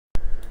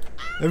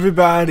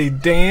Everybody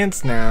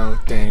dance now.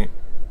 Down,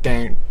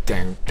 down,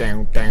 down,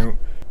 down, down,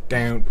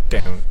 down,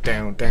 down,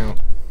 down, down.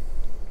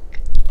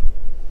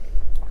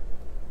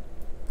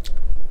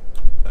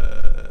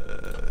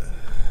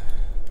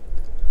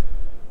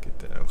 Get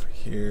that over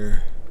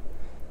here.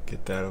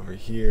 Get that over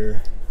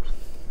here.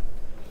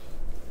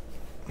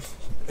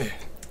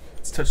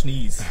 Let's touch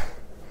knees.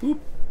 Boop.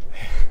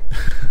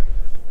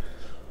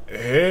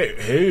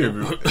 Hey,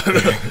 everyone.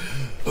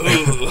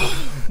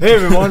 Hey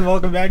everyone,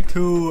 welcome back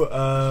to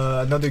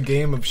another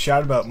game of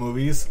Shout About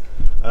Movies.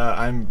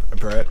 I'm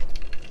Brett.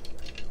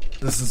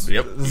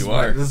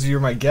 You're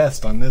my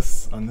guest on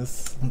this.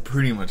 I'm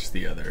pretty much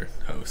the other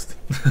host.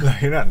 No,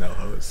 you're not no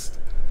host.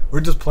 We're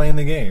just playing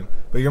the game.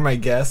 But you're my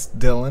guest,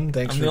 Dylan.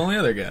 I'm the only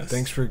other guest.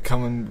 Thanks for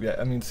coming. Yeah,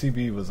 I mean,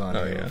 CB was on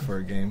here yeah. for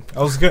a game.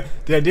 I was good.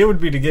 The idea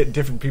would be to get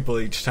different people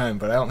each time,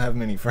 but I don't have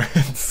many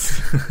friends,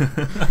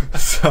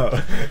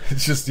 so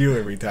it's just you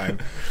every time.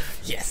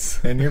 Yes.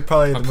 And you're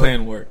probably my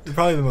plan worked. You're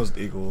probably the most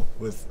equal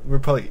with.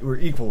 We're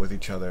equal with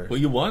each other. Well,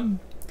 you won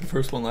the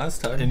first one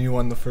last time, And you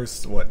won the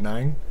first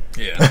 9?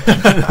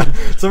 Yeah.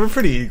 So we're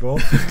pretty equal.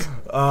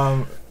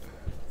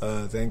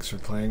 Thanks for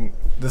playing.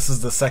 This is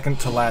the second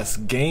to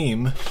last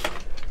game.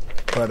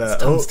 But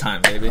Tums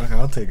time, baby. Okay,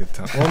 I'll take a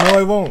ton. Well, no,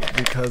 I won't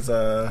because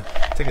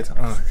Take a Tums.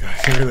 Oh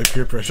gosh, you're really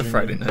peer pressuring. It's a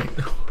Friday night.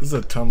 This is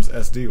a Tums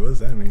SD. What does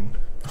that mean?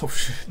 Oh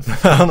shit.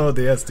 I don't know what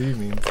the SD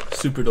means.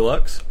 Super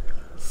deluxe.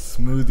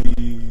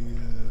 Smoothie.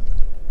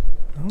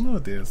 I don't know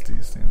what the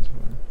SD stands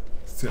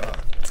for.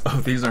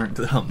 Oh, these aren't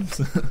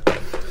Tums.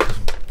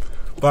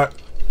 But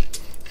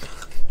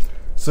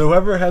so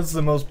whoever has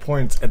the most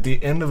points at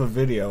the end of a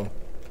video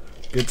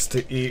gets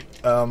to eat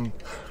How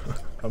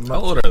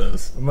old are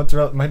those?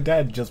 mozzarella. My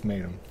dad just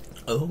made them.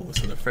 Oh,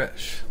 so they're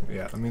fresh.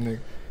 Yeah, I mean they And,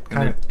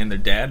 kind of and their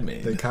dad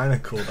made. they kind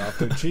of cooled off.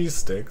 They're cheese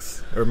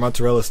sticks or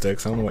mozzarella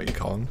sticks. I don't know what you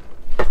call them.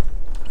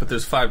 But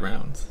there's 5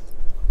 rounds.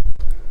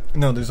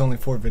 No, there's only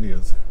 4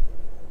 videos.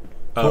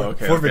 Oh,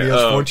 okay. Four okay. videos,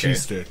 Oh, 4 okay.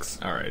 cheese sticks.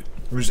 All right.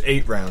 There's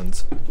 8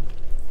 rounds.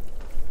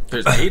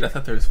 There's 8. I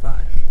thought there was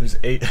 5. There's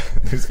 8.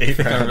 There's 8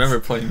 rounds. I remember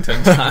playing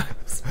 10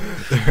 times.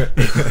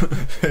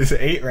 There's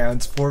 8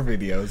 rounds, 4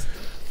 videos.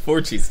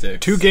 4 cheese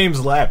sticks. 2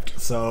 games left,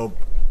 so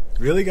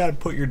really got to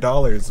put your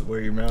dollars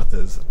where your mouth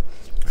is.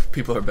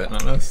 People are betting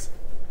on us.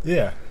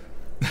 Yeah.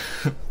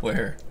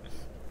 Where?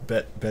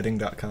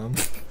 Betting.com.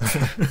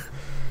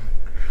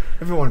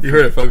 Everyone. You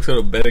heard it, folks. Go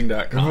to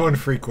betting.com. Everyone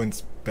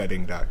frequents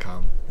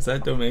betting.com. Is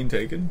that domain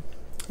taken?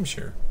 I'm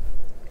sure.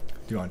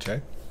 Do you want to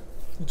check?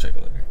 We'll check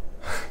it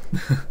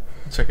later.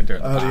 Check it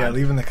during the pod. Yeah,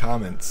 leave in the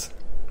comments.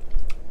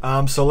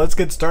 So let's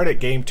get started.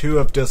 Game 2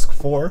 of Disc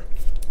 4.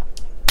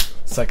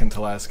 Second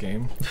to last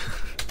game.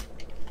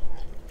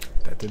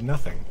 That did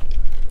nothing.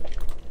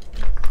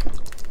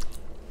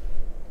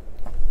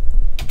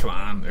 Come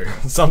on, there.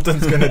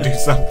 Something's gonna do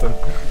something.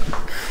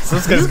 So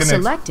this guy's You've gonna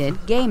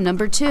selected game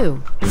number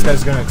 2. this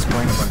guy's gonna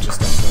explain a bunch of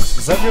stuff to us.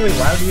 Is that really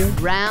loud to you?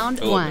 Round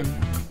A little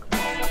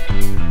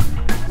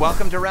 1.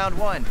 Welcome to round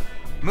 1.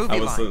 Movie I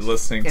was lines.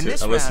 listening In to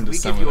this I listened round, to we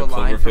some give of the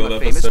you a line from Cloverfield a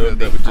famous episode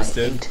that we movie. just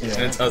did,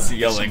 and it's us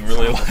yelling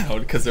really loud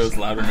because it was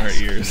loud in our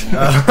ears.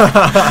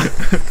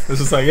 It's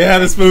just like, yeah,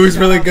 this movie's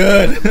really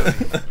good.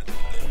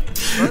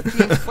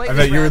 I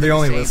bet you were the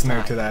only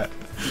listener to that.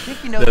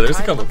 Yeah, there's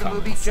a couple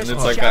comments, and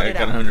it's like I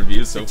got 100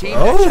 views so far.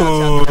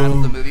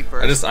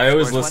 I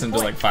always listen to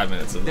like 5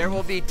 minutes of them. There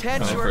will be 10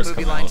 when they short first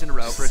movie come lines out, in a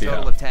row for a see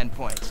total how- of 10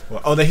 points.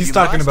 Well, oh, he's You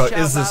talking must about shout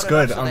Is This loud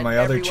Good enough so on that my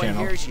other everyone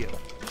channel. hears you.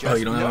 Oh,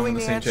 you don't have it on knowing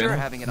the same answer, channel?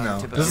 having it on No,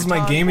 the tip of this is your my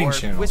tongue, gaming or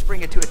channel.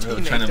 Whispering it to a They're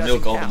teammate trying to milk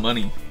doesn't all the count.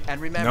 money.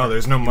 And remember, No,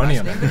 there's no you money must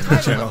on name the this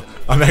title channel. of it.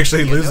 I'm actually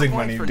You get no losing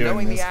point money for doing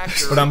knowing this, the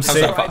actor but I'm or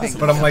safe. describing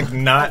But I'm like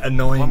not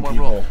annoying One more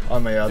people rule.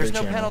 on my other There's no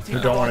channel penalty who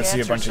for don't wrong want to see a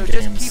answers, bunch so of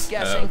just games. keep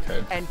guessing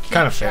okay. and keep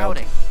Kind of failed,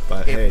 shouting.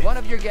 but If hey. one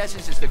of your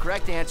guesses is the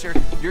correct answer,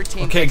 your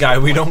team Okay, gets guy,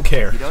 the we point. don't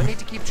care. You don't need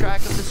to keep track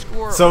of the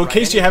score. So or in write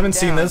case you haven't anything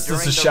seen down this, this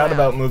during is the Shout round.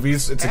 About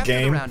Movies. It's a After the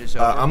game. round is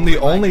over, I'm we'll the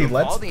only remind you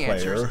of all Let's the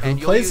answers, Player who and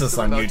you'll plays use this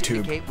the on remote to YouTube.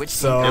 indicate which team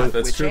So Yeah, gets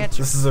that's which true.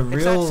 answer. this is a It's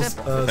real. that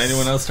simple. If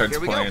anyone else starts Here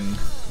we go. playing,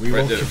 we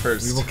Brett will did it ki-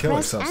 first. we will kill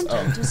Press ourselves.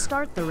 enter Oh. to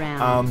start the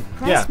round.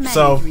 Yeah, Press menu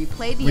so to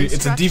replay the it's a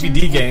instructions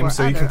DVD and game, for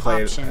so you can other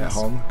play options. it at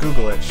home.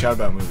 Google it. Shout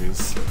About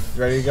Movies.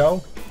 You ready to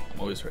go? I'm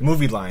always ready.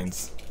 Movie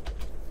lines.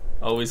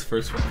 Always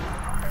first one.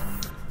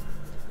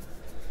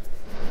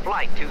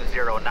 Flight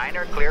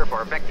 209er clear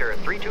for Vector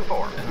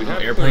 324. We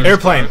got airplane.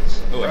 Airplane.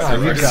 Oh, I Oh, said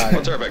you first. got it.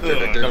 What's our vector,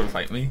 Victor? Don't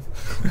fight me.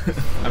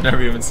 I've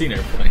never even seen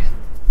Airplane.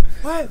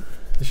 What?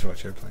 You should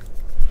watch Airplane.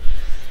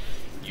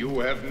 You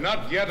have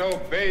not yet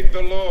obeyed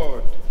the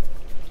Lord.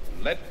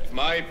 Let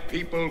my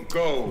people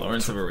go.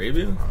 Lawrence of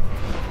Arabia?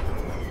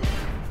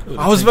 Ooh,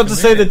 I was the about to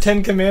say the Commandments.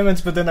 10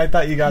 Commandments, but then I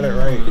thought you got it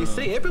right. They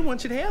say everyone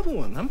should have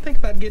one. I'm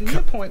thinking about getting an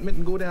appointment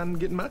and go down and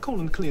getting my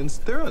colon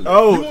cleansed thoroughly.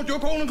 Oh, You want your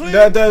colon clean?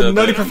 the The-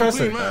 Nutty the-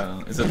 Professor.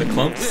 Is it the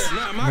clumps?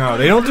 No,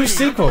 they don't do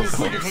sequels.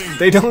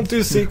 They don't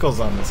do sequels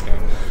on this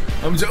game.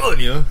 I'm telling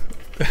you.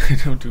 I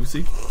don't do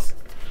sequels.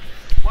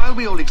 While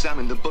we all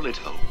examined the bullet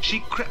hole,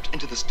 she crept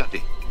into the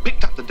study,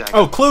 picked up the dagger,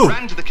 Oh, Clue.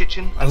 ran to the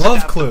kitchen, I and love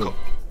stabbed the Clue. cook.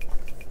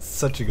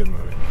 Such a good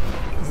movie.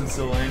 Is it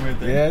still laying right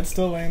there? Yeah, it's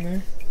still laying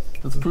there.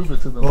 Let's prove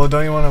it to them. Well,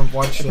 don't you want to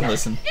watch the...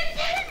 Listen.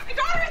 My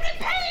daughter is in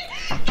pain!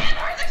 Give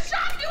her the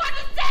shot! You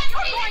understand?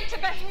 You're going to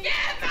behave!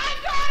 Give my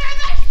daughter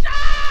the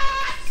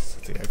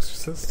shot! The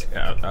Exorcist?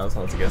 Yeah, I was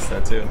about to guess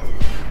that too.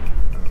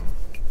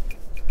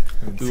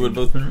 We would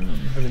both been wrong.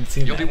 I haven't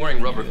seen You'll that. be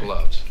wearing rubber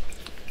gloves.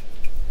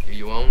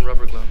 You own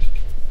rubber gloves?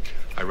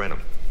 I rent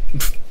them.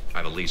 I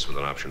have a lease with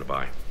an option to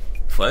buy.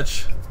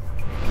 Fletch.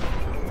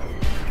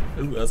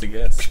 Ooh, that was a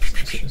guess.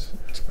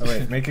 Oh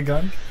wait, make a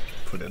gun?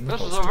 Put it in the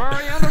This is holster. a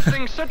very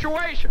interesting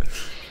situation.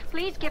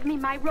 Please give me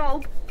my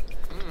robe.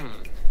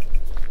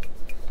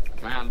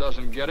 Man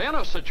doesn't get in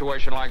a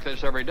situation like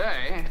this every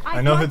day.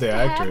 I know who the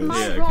actor is. Yeah,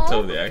 I can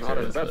tell who the actor Not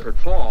in is. Bedford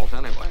Falls,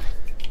 anyway.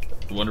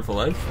 Wonderful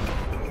Life?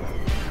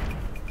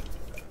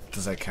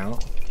 Does that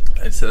count?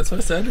 That's what I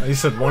said. Oh, you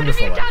said What have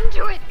Wonderful you Life. done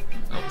to it?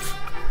 Oh.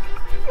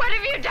 What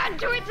have you done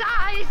to its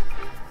eyes?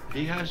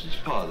 He has his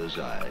father's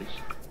eyes.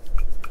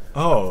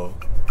 Oh.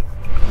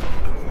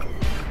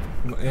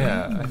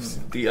 Yeah, I've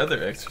seen. The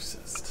other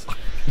Exorcist.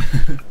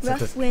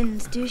 Rough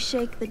winds do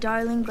shake the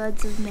darling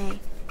buds of May,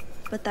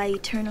 but thy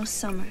eternal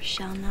summer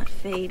shall not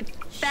fade.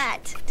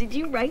 That, did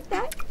you write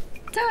that?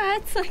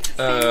 That's like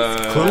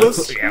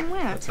Clueless? Yeah,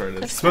 that's where it is.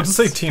 I was about to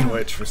say Teen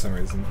Witch for some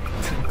reason.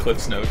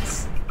 Cliff's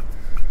Notes.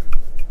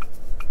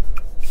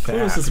 Fab.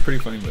 Clueless is a pretty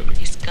funny movie.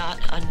 He's got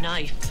a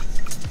knife.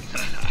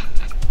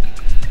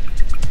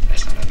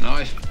 That's not a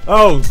knife.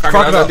 Oh,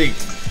 Crocodile. Dundee.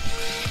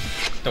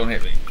 Don't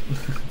hit me.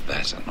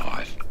 That's a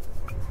knife.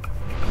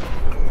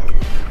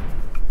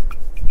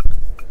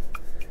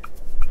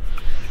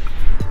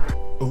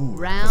 Ooh,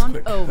 Round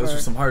over. Those are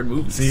some hard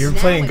movies. see, you're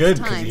Now playing it's good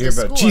time because you to hear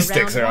about score cheese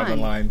sticks are round on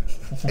the one. line.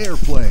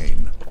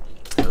 Airplane.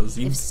 That was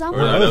you. If Or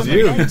someone That was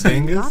you, got this-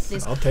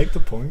 Dingus. I'll take the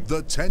point.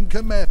 The Ten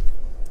Commandments.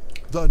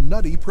 The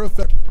Nutty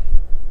Professor.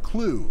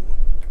 Clue.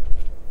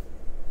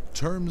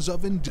 Terms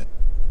of Ended.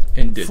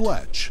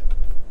 Fletch.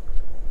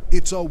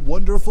 It's a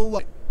Wonderful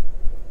Life.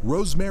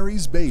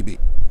 Rosemary's Baby.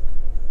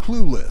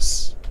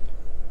 Clueless.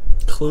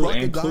 Clue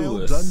and Crocodile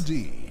Clueless.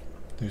 Dundee.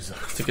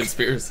 It's a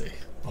conspiracy.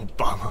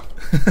 Obama.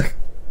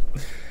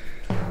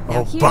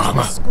 Now here's the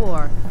Obama.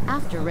 score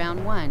after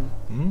round one.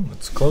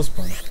 It's a close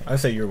one. I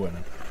say you're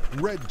winning.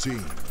 Red Team.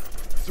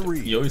 3.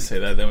 You always say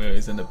that, then we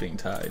always end up being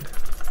tied.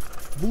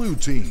 Blue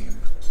Team.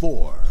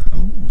 4.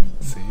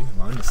 See,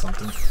 I'm onto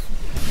something.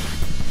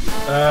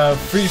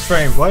 Freeze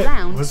frame. What?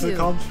 Round What's two. it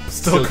called?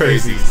 Still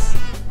Crazies.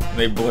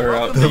 They blur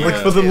out They the. look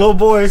for the little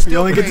boy. You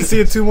only get to see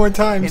it 2 more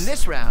times. In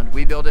this round,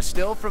 we build a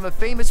still from a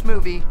famous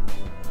movie,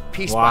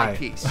 piece Why? by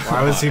piece.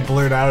 Why was he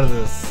blurred out of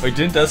this? Wait,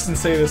 didn't Dustin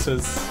say this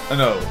was? Oh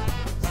no,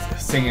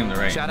 Singing in the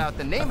Rain. Shout out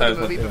the name I of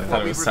the thought- movie I thought before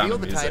it we was Sound reveal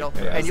of the Music. title,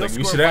 Yeah, I and was you'll like,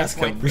 we score should 1 ask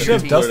him. point We per should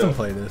have team. Dustin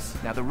play this.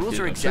 Now the rules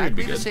Yeah, are I'm sure he'd exactly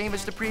be the good. same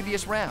as the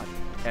previous round.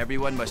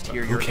 Everyone must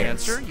hear Who your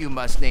cares? answer. You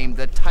must name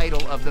the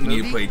title of the We need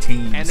movie. to play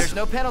teams. And there's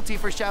no penalty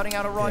for shouting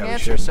out a wrong Yeah, we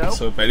answer. should.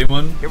 So if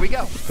anyone Here we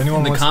go. If anyone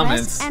in the wants,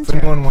 comments, Press if enter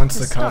anyone wants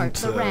to come start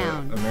to the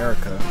round.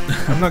 America,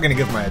 I'm not gonna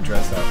give my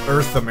address out.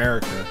 Earth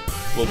America.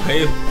 will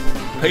pay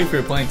for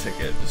your plane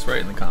ticket. Just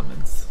write in the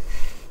comments.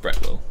 Brett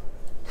will.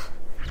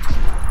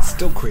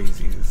 Still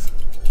Crazies.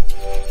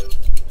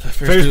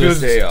 Ferris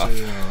Bueller's Day Off.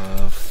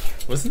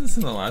 Off. Wasn't this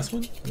in the last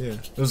one? Yeah, there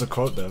was a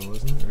quote though,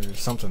 wasn't it, or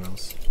something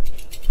else?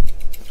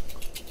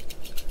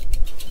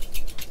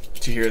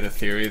 Did you hear the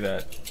theory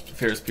that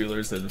Ferris Bueller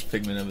is a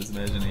figment of his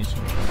imagination?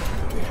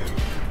 Yeah,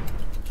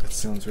 that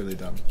sounds really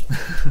dumb.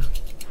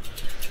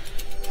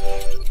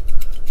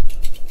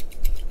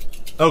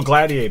 Oh,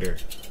 Gladiator.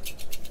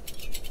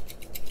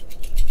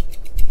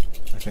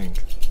 I think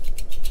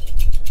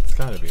it's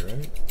gotta be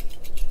right.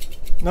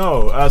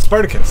 No,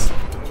 Spartacus.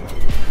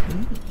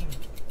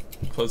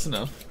 Close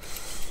enough.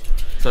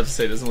 I was about to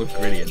say it doesn't look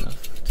gritty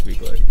enough to be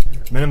Gladiator.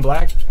 Men in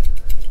Black.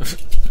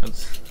 Where'd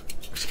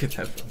you get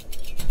that from?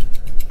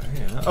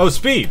 Yeah. Oh,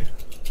 Speed.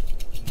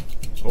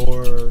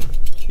 Or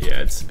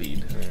Yeah, it's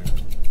Speed. yeah.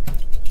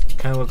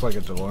 Kind of looked like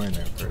a DeLorean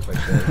there for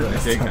like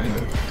the Yeah, kind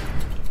of.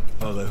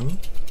 Oh, the who?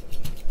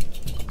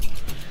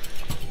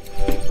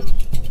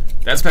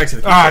 That's Back to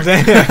the Future. Ah,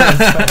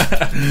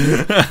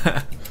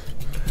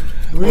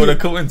 damn. What a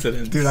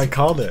coincidence. Dude, I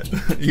called it.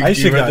 You- I you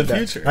should read got the that.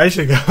 future. I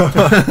should go.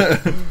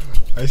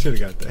 I should have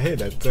got that. Hey,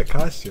 that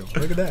costume.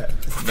 Look at that.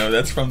 No,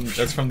 that's from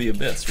The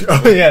Abyss.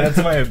 Oh yeah, that's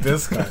my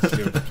Abyss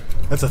costume.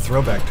 That's a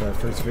throwback to our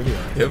first video.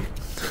 I Yep.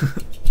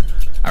 think.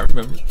 I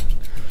remember.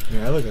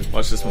 Yeah, I look like.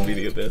 Watch this movie,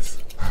 The Abyss.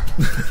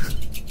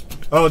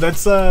 Oh,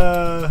 that's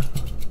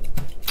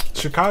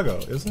Chicago,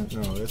 isn't it?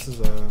 No, this is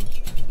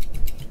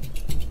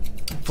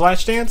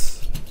Flashdance.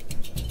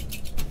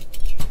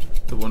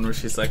 The one where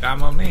she's like,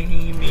 I'm a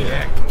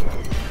maniac.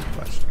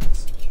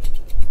 Flashdance.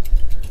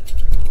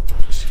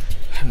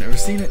 I've never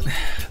seen it.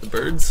 The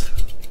Birds.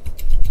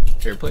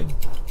 Airplane.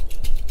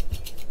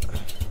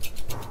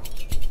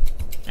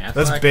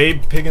 That's Affleck.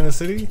 Babe Pig in the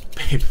City.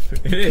 Babe.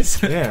 It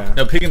is. Yeah.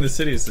 No, Pig in the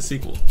City is the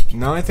sequel.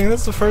 No, I think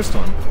that's the first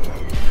one.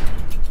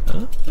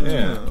 Huh?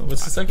 Yeah.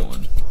 What's the second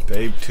one?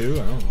 Babe 2. I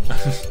don't know.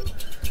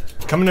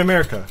 Coming to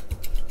America.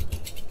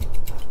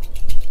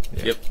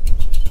 Yeah. Yep.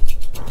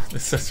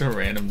 It's such a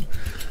random.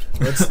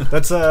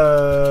 That's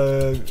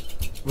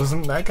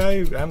Wasn't that guy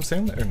Adam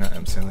Sandler? Or not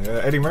Adam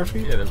Sandler, Eddie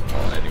Murphy? Yeah, they're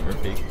all Eddie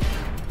Murphy.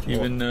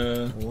 Even,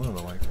 one of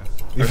the white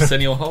guys.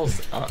 Arsenio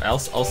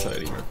Hall's also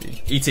Eddie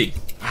Murphy. E.T.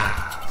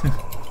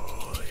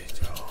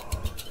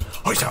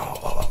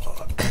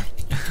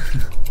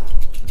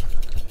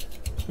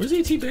 Where's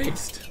E.T.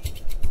 based?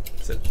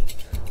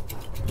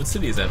 What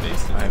city is that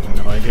based in? I have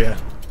no idea.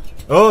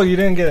 Oh, you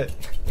didn't get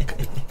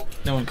it.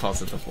 No one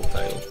calls it the full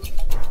title.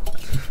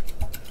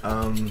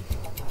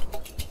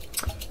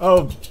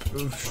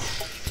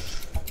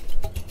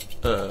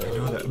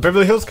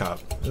 Beverly Hills Cop,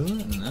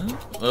 isn't it? No?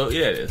 Oh,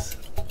 yeah, it is.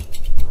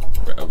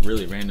 A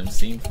really random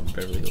scene from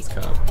Beverly Hills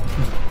Cop.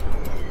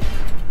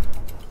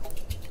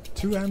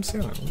 Two Adam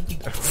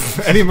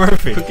Sandler. Eddie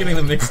Murphy. We're getting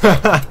them mixed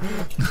up.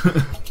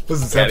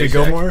 Was it Happy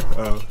Gilmore?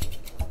 Oh.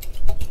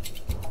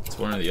 It's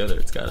one or the other,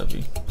 it's gotta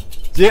be.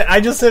 Yeah,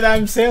 I just said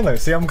Adam Sandler.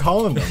 See, I'm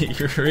calling them.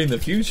 You're reading the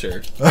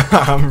future.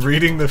 I'm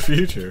reading the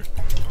future.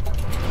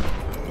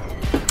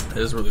 That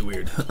is really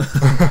weird.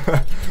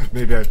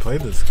 Maybe I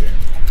played this game.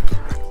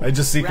 I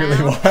just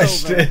secretly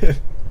watched it.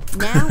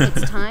 Now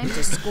it's time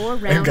to score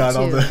round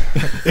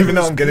 2. Even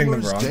though I'm getting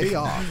them wrong.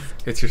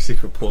 It's your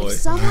secret ploy. If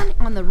someone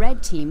on the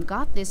red team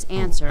got this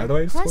answer,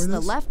 press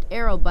the left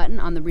arrow button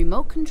on the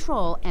remote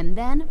control and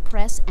then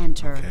press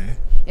enter. Okay.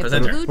 If the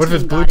blue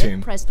team got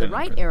it, press the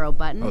right arrow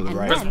button and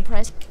then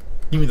press...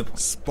 Give me the point.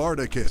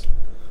 Spartacus.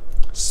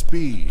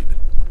 Speed.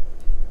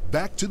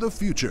 Back to the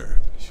Future.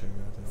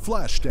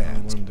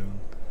 Flashdance.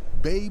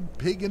 Babe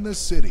Pig in the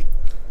City.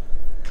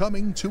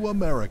 Coming to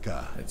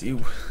America. That's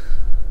you.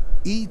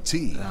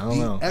 E.T.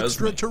 the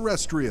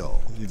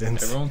Extraterrestrial.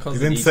 Everyone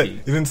calls it E.T. You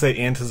didn't say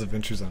Ant His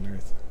Adventures on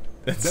Earth.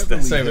 That's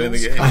not even in the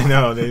game. I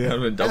know. They would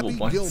have been double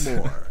points.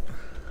 Gilmore.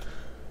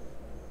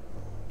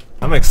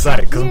 I'm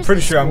excited because I'm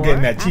pretty sure I'm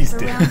getting that cheese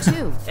stick.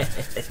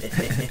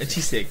 A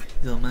cheese stick.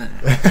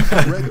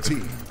 Red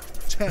team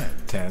 10.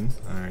 10.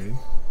 Alright.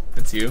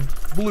 That's you.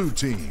 Blue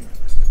team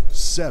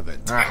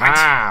 7.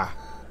 Aha!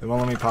 It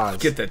won't let me pause.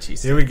 Get that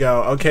cheese stick. Here we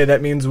go. Okay,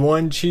 that means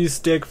 1 cheese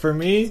stick for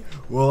me.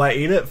 Will I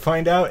eat it?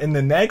 Find out in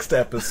the next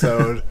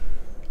episode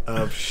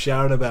of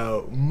Shout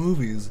About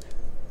Movies.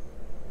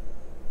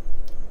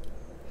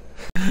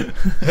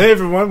 Hey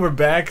everyone, we're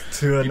back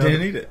to another... You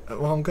didn't eat it.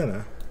 Well, I'm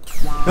gonna.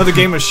 Another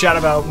game of Shout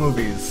About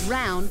Movies.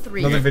 Round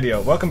 3. Another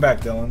video. Welcome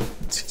back, Dylan.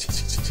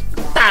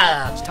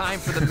 It's time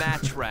for the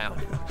match round.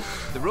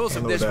 The rules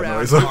of this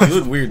round are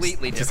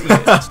completely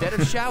different. Instead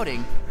of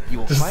shouting, you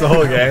will fight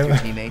with your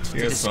teammates to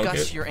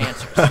discuss your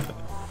answers.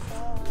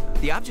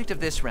 The object of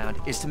this round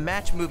is to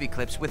match movie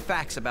clips with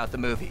facts about the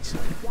movies.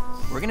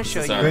 We're going to show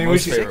you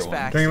 6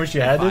 facts and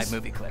 5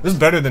 movie clips. This is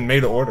better than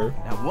Made to Order.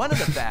 Now, one of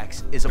the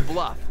facts is a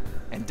bluff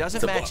and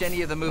doesn't match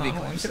any of the movie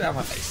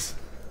clips.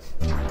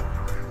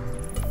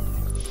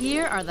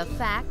 Here are the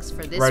facts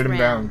for this Write round. them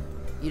down.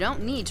 You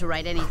don't need to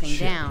write anything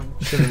down.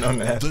 Should have known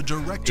that. The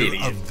director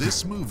of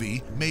this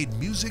movie made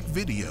music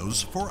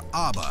videos for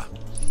ABBA.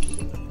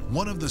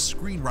 One of the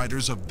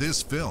screenwriters of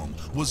this film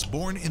was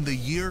born in the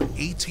year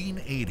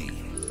 1880.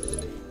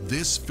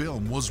 This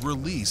film was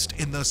released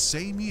in the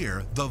same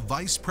year the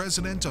Vice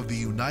President of the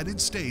United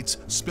States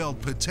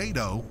spelled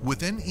potato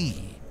with an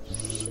E.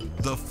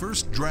 The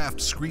first draft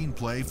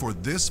screenplay for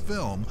this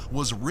film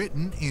was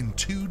written in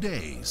 2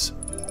 days.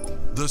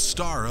 The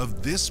star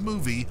of this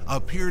movie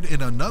appeared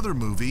in another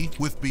movie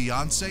with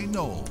Beyonce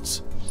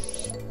Knowles.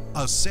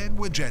 A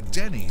sandwich at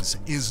Denny's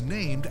is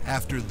named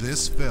after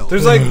this film.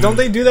 There's like, don't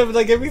they do that with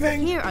like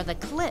everything? Here are the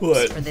clips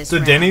for this So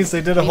round. Denny's, they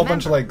did a whole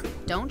bunch of like...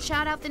 Don't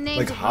shout out the names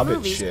like of the Hobbit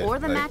movies shit. or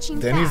the Like, matching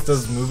Denny's facts,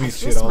 does movie as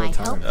shit this all the might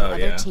time. help the Oh, other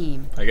yeah.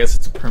 team. I guess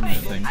it's a permanent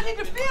thing. I need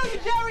to feel you,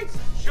 Jerry.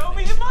 Show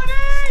me the money.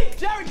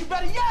 Jerry, you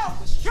better yell.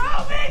 Show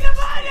me the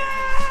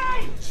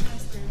money.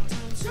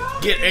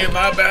 Get in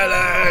my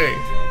belly.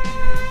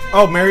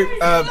 Oh,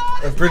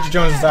 Bridget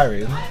Jones'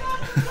 Diary, isn't it?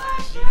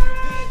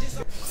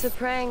 It's a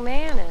praying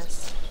mantis.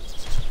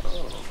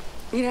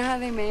 You know how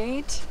they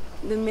mate?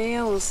 The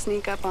male will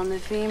sneak up on the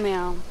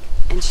female,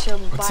 and she'll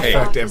bite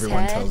off his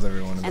everyone head, tells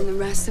everyone about and the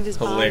rest of his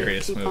body will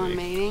Hilarious keep movie, on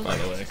mating. by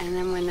the way. And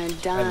then when they're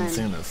I done, haven't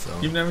seen this, so...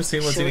 You've never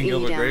seen What's she'll Eating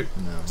Gilbert eat 'em. Grape?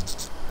 No.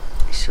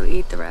 She'll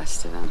eat the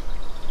rest of them.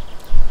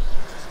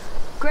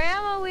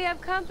 Grandma, we have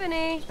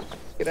company.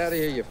 Get out of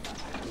here, you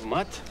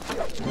mutt.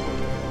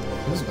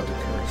 Who's about to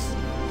curse?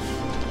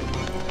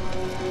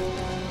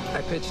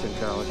 I pitched in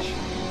college.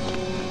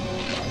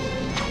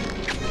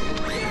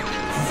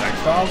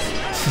 X-Files?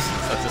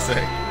 Tough to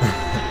say.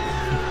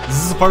 Is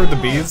this the part with the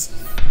bees?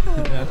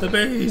 Not the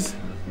bees.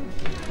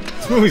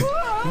 This movie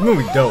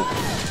dope.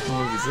 What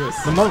movie is this?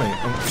 The Mummy.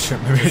 Oh, shit,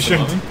 maybe I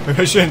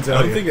shouldn't tell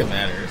I don't you. think it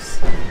matters.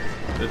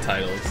 The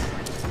titles.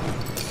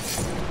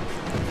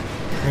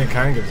 I mean, it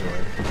kind of gives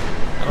away.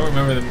 I don't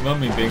remember the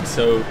Mummy being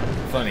so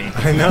funny.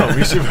 I know.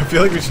 I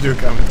feel like we should do a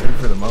commentary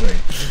for the Mummy.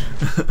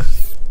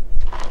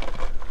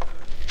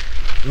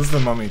 This is the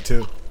Mummy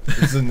too. This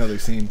is another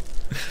scene.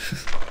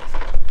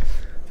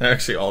 They're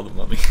actually all the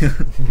Mummy.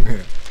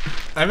 Yeah.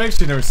 I've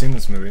actually never seen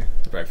this movie.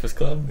 The Breakfast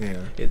Club?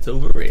 Yeah. It's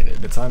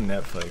overrated. It's on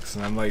Netflix,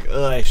 and I'm like,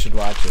 ugh, I should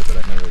watch it, but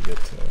I never get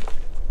to it.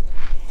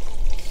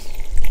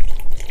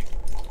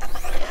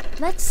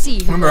 Let's see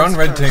who Remember on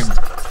Red first.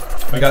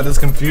 Team, I got this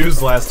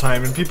confused last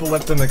time, and people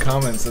left in the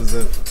comments as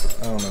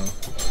if, I don't know.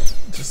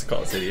 Just to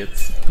call us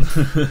idiots.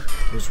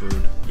 It was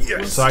rude.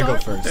 Yes. So I go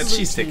first. That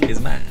cheese stick is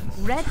mine.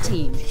 Red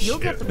team, you'll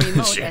get the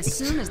remote as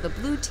soon as the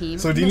blue team.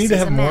 So do you need to misses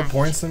have a more match.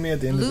 points than me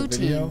at the end Blue of the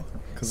video?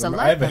 Because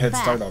Select I have a the head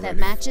fact start that already.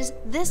 matches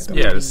this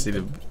movie. Yeah, to see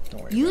the.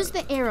 Use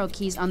the arrow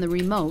keys on the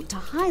remote to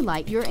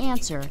highlight your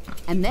answer,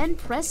 and then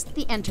press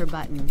the enter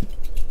button.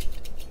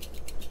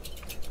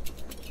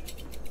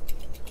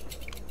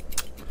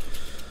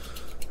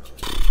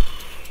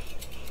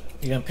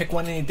 You gonna pick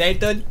one any day,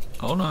 dude?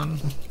 Hold on.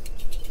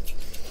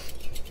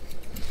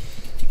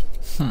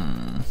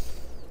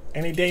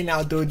 Any day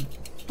now, dude.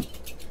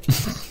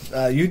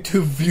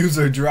 YouTube views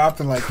are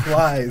dropping like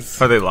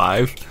flies. Are they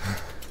live?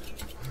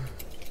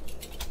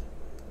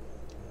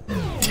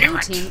 Blue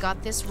team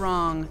got this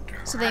wrong,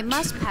 so they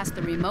must pass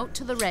the remote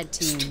to the red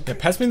team. Yeah,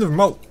 pass me the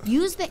remote.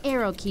 Use the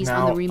arrow keys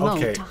Now, on the remote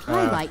okay, to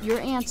highlight your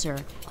answer,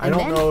 I and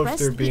don't then know if press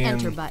they're the being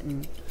enter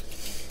button.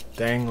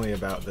 dangly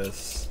about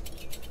this.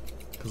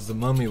 Because the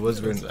mummy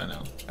was written. I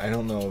know. I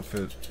don't know if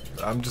it.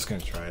 I'm just gonna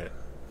try it.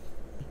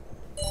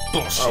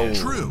 Bullshit.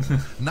 True.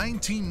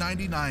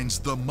 1999's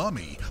The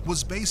Mummy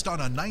was based on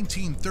a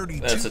 1932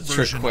 That's a trick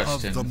version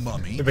question. of The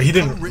Mummy. Yeah, but he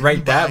didn't co-written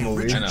write that by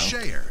movie. Richard I know.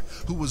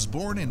 Schayer, who was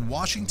born in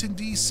Washington,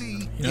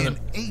 D.C. You know in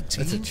that-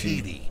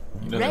 1880.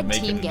 You know Red they're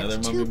making team another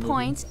gets mummy 2 movie?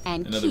 points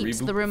and Another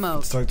keeps reboot? the It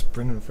remote. starts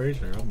Brendan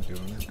Fraser. I'm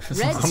doing it.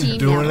 Red I'm team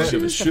doing now it.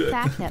 choose the Should.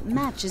 fact that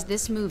matches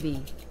this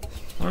movie.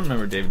 I don't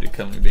remember David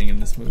Duchovny being in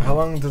this movie. How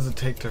long does it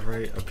take to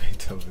write a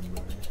Beethoven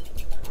movie?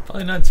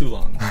 Probably not too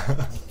long.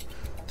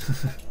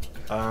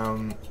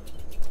 I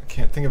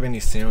can't think of any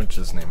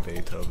sandwiches named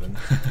Beethoven.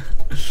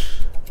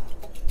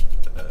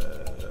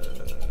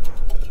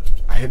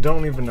 I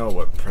don't even know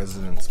what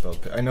president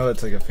spelled. I know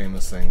that's like a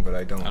famous thing, but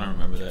I don't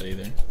remember that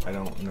either. I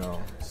don't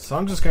know. So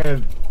I'm just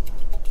gonna.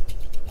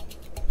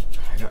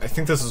 I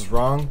think this is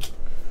wrong.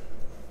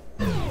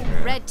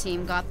 Red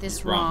team got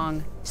this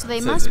wrong, so they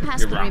Says must it.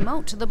 pass You're the wrong.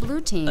 remote to the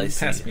blue team.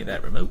 Pass me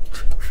that remote.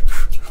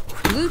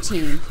 Blue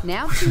team,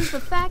 now choose the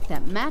fact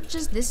that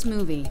matches this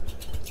movie.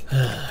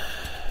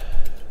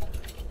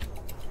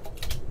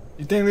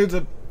 You think there's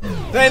a?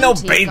 There ain't no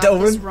Blue team got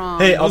this Beethoven. wrong.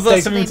 Hey, What was the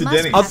last time you went to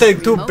Denny's? I'll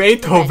take 2 Remote to the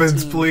red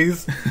Beethovens, team.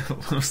 please.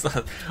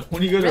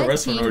 When you go to a Red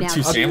restaurant team or now 2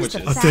 choose the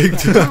sandwiches. I'll fact take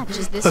that 2.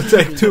 matches this I'll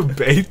take movie. 2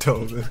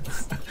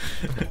 Beethovens.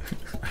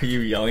 Are you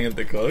yelling at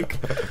the cook?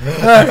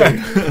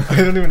 I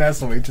don't even ask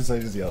the waitress. I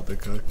just yell at the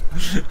cook.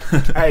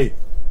 Hey.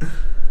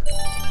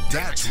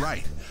 That's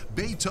right.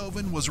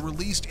 Beethoven was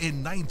released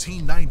in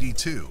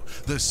 1992,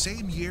 the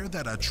same year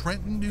that a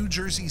Trenton, New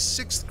Jersey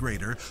 6th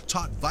grader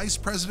taught Vice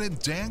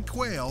President Dan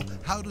Quayle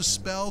how to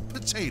spell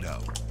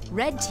potato.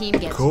 Red team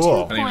gets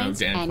Cool. 2 I don't even know who points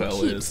Dan and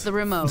Quayle keeps is. the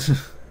remote.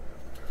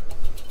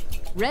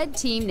 Red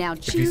team now you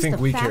choose think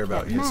the we care fact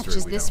about that history,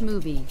 matches we this don't.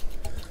 movie.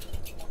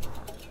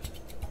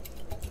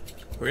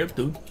 Hurry up,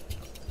 dude.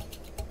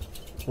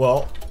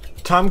 Well,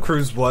 Tom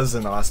Cruise was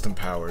an Austin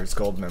Powers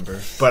Gold member,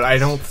 but I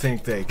don't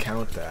think they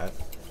count that.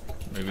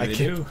 Maybe I they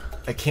can't. do.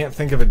 I can't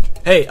think of it.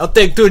 Hey, I'll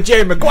take 2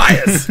 Jerry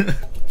Maguires.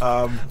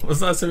 What's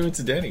the last time we went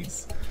to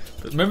Denny's?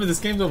 But remember, this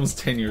game's almost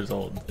 10 years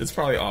old. It's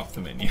probably off the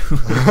menu.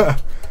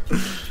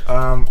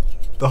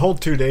 The whole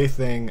 2-day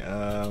thing.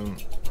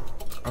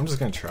 I'm just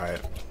gonna try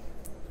it.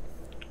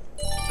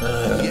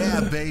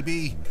 Yeah,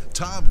 baby.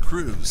 Tom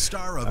Cruise,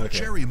 star of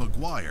Jerry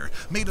Maguire,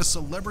 made a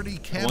celebrity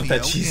cameo want that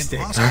in cheese stick.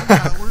 Austin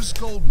Powers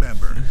Gold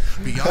member.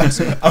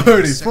 Beyonce, I'm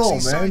already sexy full,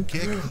 man.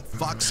 sidekick,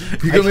 Foxy.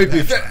 You gonna make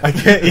me fat. I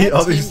can't eat Red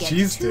all team these gets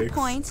cheese 2 sticks.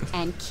 points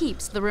and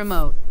keeps the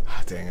remote.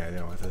 Ah, dang, I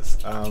didn't want this.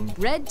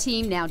 Red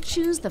team now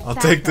choose the I'll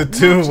fact take the that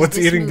 2. matches What's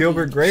this eating movie.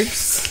 Gilbert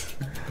grapes?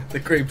 The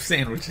grape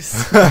sandwiches.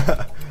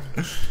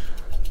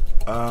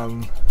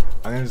 I'm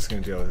just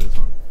gonna deal with this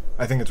one.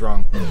 I think it's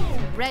wrong.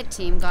 Red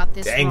team got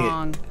this Dang it.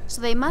 wrong,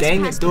 so they must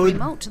Dang it, pass the dude.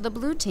 remote to the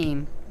blue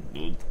team.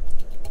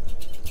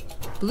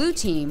 Blue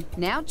team,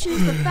 now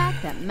choose the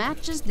fact that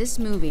matches this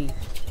movie.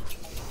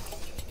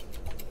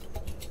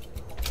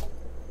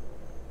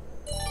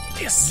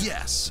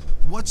 Yes.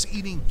 What's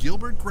Eating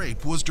Gilbert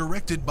Grape was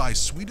directed by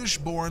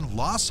Swedish-born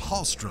Lasse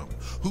Hallström,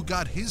 who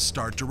got his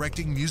start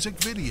directing music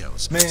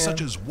videos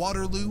such as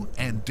Waterloo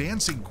and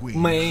Dancing Queen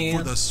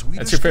for the Swedish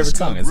That's your favorite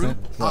disco song, isn't group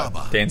it?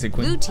 ABBA. Dancing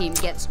Queen? Blue team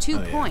gets 2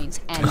 points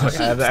and keeps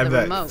I have the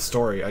that remote.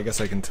 story. I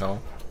guess I can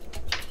tell.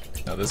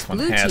 No, this one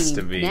Blue has team,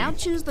 to be. now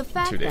choose the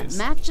fact 2 that days.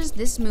 matches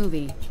this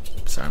movie.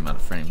 Sorry, I'm out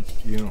of frame.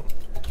 You don't.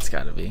 It's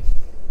gotta be.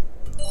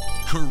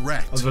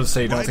 Correct. I was going to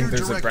say, you don't think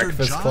there's a Writer-director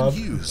Breakfast John Club?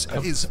 Hughes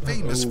is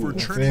famous for Ooh,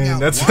 churning dang, out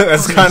that's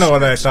blockbuster kind of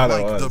what I scripts thought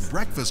like it was. The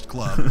Breakfast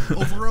Club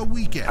over a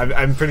weekend.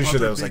 I'm pretty sure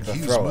Other that was like big the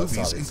Hughes throw. movies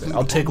That's include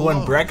I'll take Home 1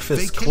 Alone,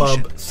 Breakfast Vacation,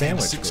 Club and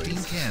sandwich, 16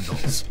 please.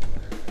 Candles.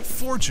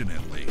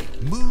 Fortunately,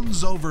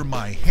 Moon's Over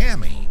My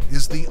Hammy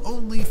is the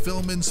only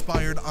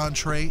film-inspired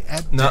entree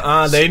at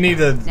Nuh-uh, Denny's. they need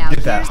to Now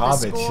get that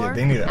here's the Hobbit score shit.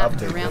 They need to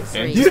after update round this.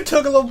 3. You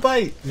took a little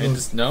bite. And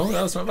just, no,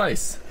 that was my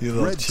vice. You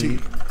little Red cheat.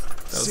 team,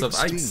 That was of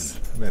 16. ice.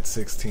 I'm at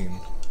 16.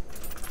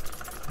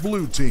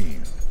 Blue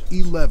team,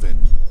 11.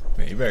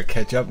 Man, you better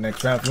catch up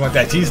next round if you want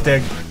that cheese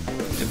stick.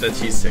 Get that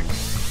cheese stick.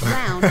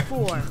 Round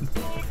 4.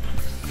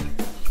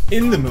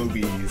 In the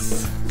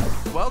movies.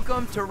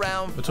 Welcome to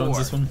round 4. Which one's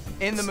this one?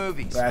 In the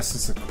movies. We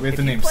have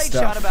the name If you played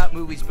Stuff. Shout About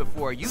Movies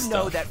before, you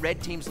know that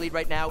Red Team's lead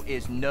right now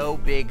is no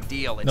big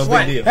deal. It's No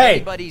big deal.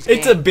 Hey,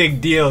 it's a big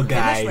deal,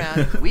 guy. In this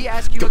round, we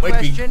ask you a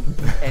question,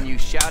 and you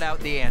shout out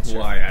the answer.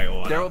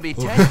 There will be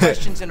 10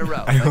 questions in a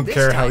row. I don't but this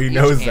care how time, he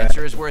knows each that.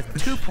 answer is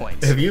worth 2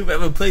 points. Have you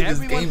ever played this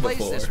Everyone game plays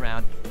before? this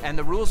round, and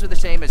the rules are the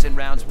same as in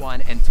rounds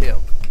 1 and 2.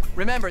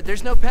 Remember,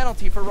 there's no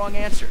penalty for wrong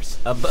answers.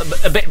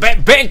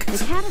 Bank.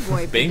 The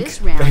category for this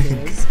round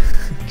is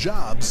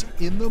jobs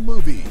in the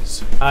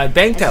movies.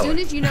 Bank teller. As soon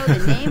as you know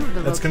the name of the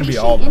That's gonna be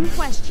location all of in them.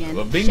 question,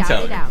 A bank shout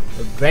teller. it out.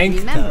 A bank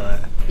Remember,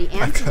 teller. the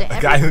answer to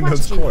A guy every who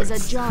knows question is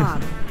courts. a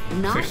job,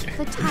 not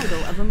the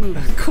title of a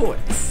movie.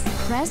 Courts.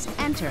 Press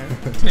enter.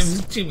 I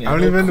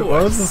don't even know.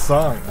 What was the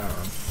song?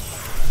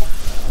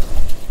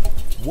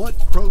 What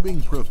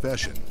probing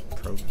profession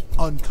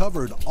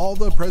uncovered all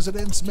the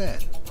president's men,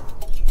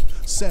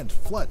 sent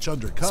Fletch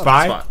undercover,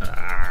 Spy?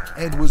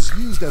 and was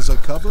used as a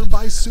cover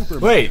by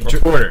Superman? Wait,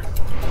 Reporter.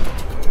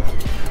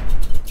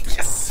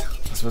 Yes. I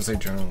was supposed to say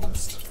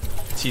journalist.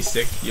 Cheese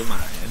stick, you're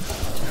mine.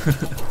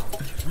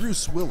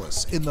 Bruce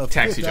Willis in the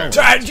Taxi Fifth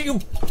driver.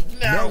 Element.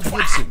 Mel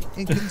Gibson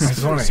in I just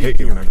Conspiracy want to hit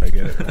you whenever I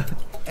get it.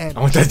 and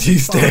I want that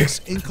cheese stick. Fox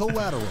in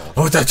Collateral. I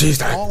want that cheese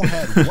stick. All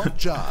had one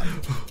job.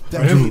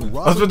 That I made was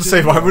Robert about to De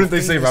say, why Niro wouldn't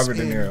they say famous Robert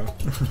De in Niro?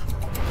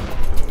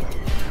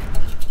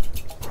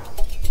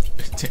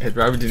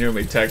 Robert De Niro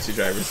made Taxi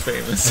Drivers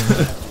famous.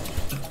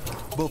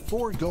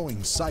 Before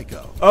going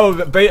psycho. Oh,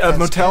 as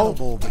motel?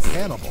 Hannibal the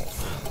Cannibal.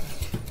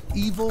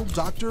 Evil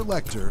Dr.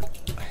 Lecter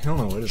I don't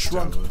know what his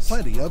shrunk job was.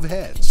 plenty of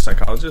heads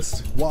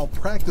Psychologist? while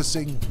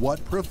practicing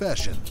what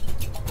profession?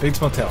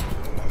 Bates Motel.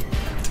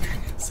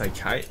 What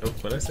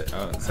did I say?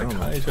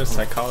 Psychiatrist,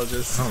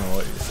 psychologist. I don't know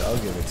what you said. I'll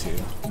give it to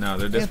you. No,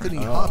 they're different.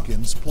 Anthony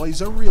Hopkins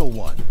plays a real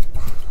one.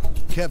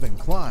 Kevin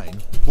Kline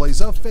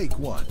plays a fake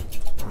one.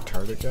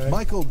 Retarded guy?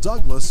 Michael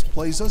Douglas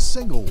plays a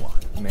single one.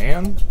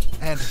 Man?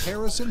 And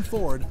Harrison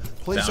Ford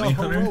plays Bounty a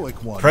hunter?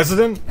 heroic one.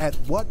 President? At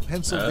what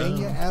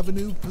Pennsylvania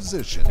Avenue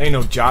position? Ain't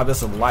no job,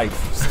 that's a life.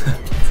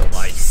 It's a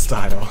life.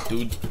 Style.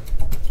 Dude.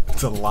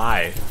 It's a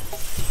lie.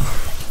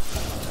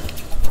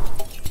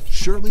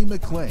 Shirley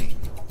MacLaine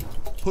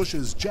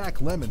pushes Jack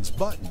Lemmon's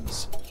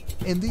buttons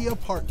in The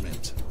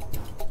Apartment.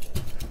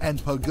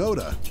 And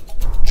Pagoda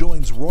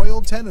joins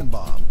Royal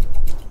Tenenbaum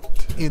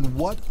in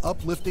what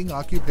uplifting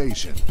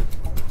occupation?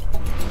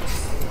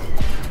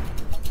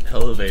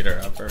 Elevator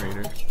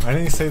operator. Why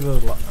didn't you say the...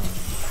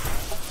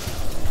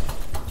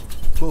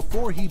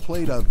 Before he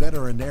played a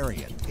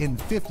veterinarian in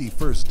 50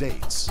 First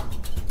Dates,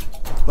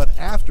 but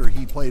after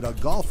he played a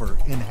golfer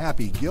in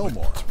Happy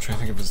Gilmore, I'm trying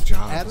to think of his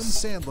job. Adam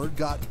Sandler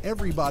got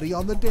everybody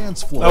on the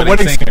dance floor. Oh,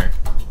 wedding singer.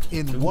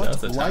 In Ooh, what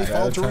that's a tie.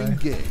 life-altering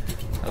gig?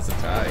 That's a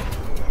tie.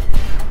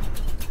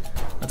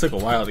 That took a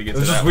while to get It to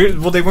was that just weird.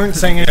 one. Well, they weren't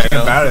saying anything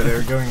about it. They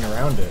were going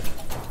around it.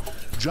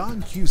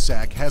 John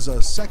Cusack has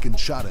a second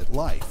shot at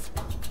life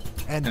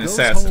and An goes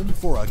assassin. home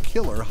for a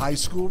killer high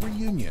school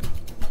reunion.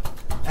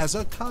 As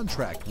a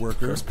contract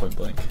worker, Gross Point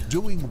Blank.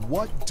 doing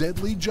what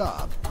deadly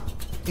job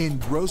in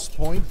Gross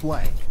Point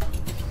Blank?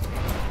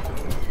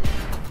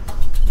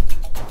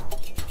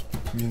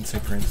 You didn't say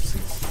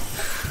parentheses.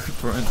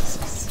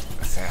 Parentheses.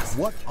 Assassin.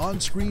 What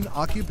on-screen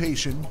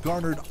occupation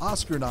garnered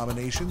Oscar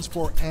nominations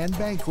for Anne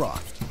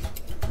Bancroft,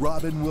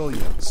 Robin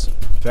Williams,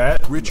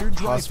 That Richard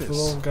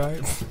hospital Dreyfuss, guy?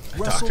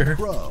 Russell Doctor.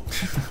 Crowe,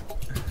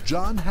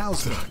 John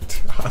Houseman,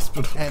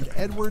 Hospital. and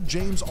Edward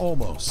James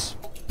Olmos?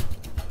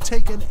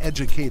 Take an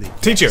educated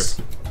guess. Teacher.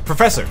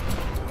 Professor.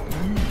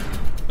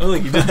 Oh,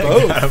 look, you did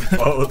both.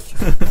 Both.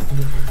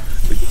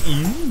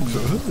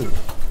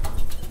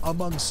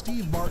 Among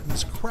Steve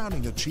Martin's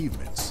crowning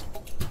achievements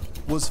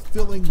was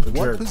filling The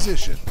what jerk.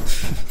 position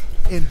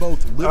in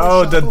both Little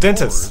Oh, Shop the of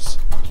dentist.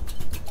 Horrors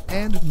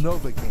and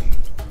Novocaine?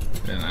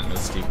 And I know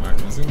Steve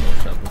Martin was in Little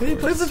Shop of He Horrors.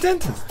 plays a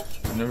dentist.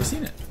 I've never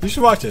seen it. You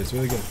should watch it. It's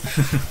really good.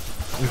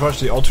 We've watched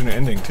the alternate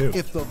ending, too.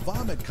 If the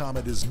vomit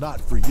comet is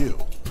not for you,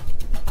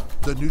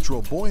 the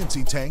neutral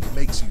buoyancy tank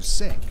makes you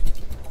sink.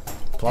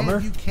 Plumber?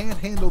 And you can't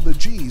handle the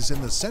G's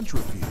in the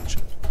centrifuge.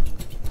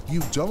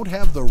 You don't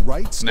have the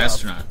right An stuff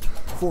astronaut.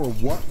 for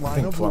what I line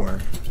think of plumber.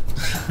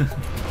 work?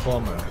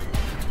 Plumber.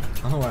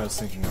 I don't know why I was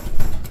thinking of.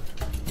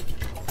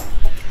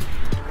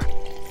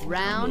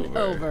 Round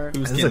over.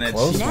 Who's This is getting a that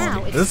close cheese? Now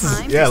one. it's This is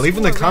time yeah. to Leave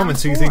in the score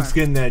comments who round you think's four.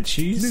 getting that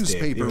cheese stick.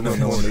 Newspaper Even though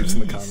no one leaves in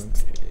the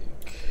comments.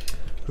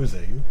 Who's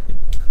that? You?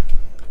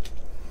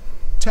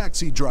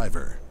 Taxi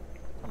driver,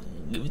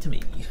 Give it to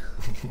me.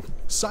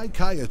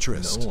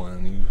 psychiatrist, No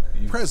one.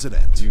 You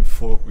president, you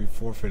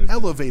forfeited.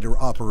 elevator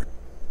operator,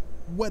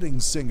 wedding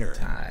singer,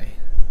 Tie.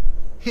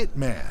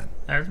 hitman,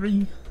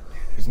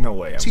 There's no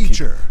way.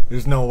 teacher,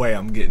 There's no way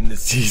I'm getting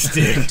this cheese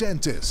stick.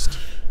 dentist,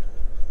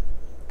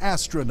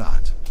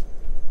 astronaut.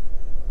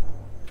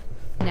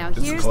 Now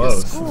This here's is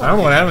close. the score. I don't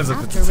know what happens if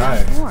after it's a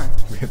tie. round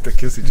 4. We have to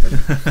kiss each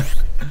other.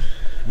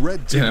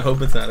 Red team, Yeah, I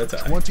hope it's not a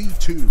tie.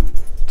 22.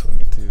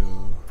 22.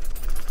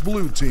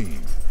 Blue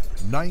team,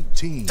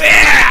 19.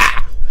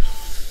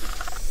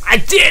 I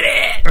did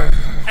it!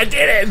 I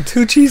did it!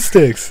 2 cheese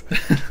sticks.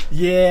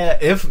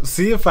 Yeah,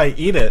 see if I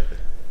eat it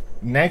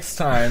next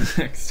time.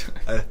 Next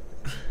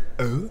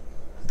time.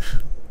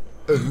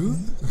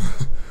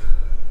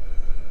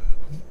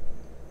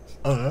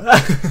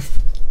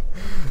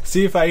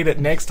 See if I eat it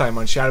next time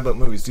on Shout About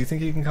Movies. Do you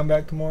think you can come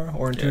back tomorrow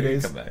or in 2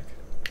 days? Come back.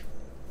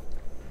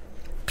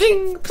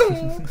 Ping,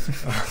 ping.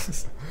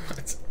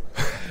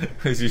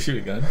 Did you shoot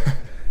a gun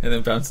and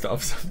then bounced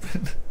off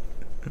something?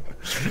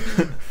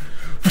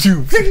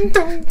 Ding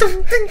dong,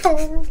 dong, ding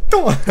dong,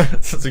 dong.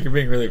 Sounds like you're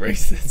being really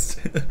racist.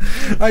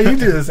 Oh, you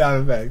do the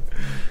sound effect.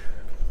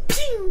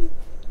 Ping,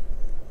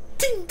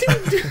 ding,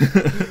 ding, ding.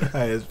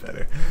 That is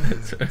better.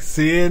 Right.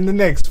 See you in the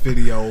next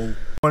video.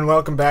 And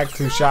welcome back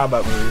to Shout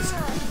About Movies.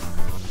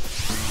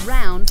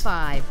 Round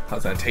 5.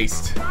 How's that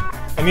taste?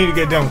 I need to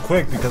get done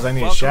quick because I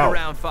need Welcome to shout. To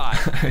round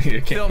 5. I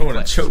don't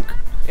want to choke.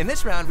 In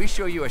this round, we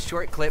show you a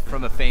short clip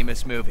from a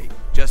famous movie.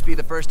 Just be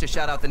the first to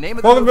shout out the name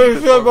of the movie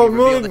before we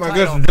reveal the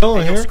title,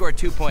 and you'll score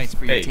 2 points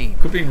for your team.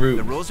 Quit being rude.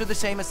 The rules are the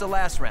same as the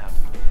last round.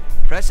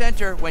 Press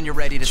enter when you're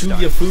ready to start.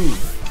 Chew your food,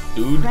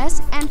 dude.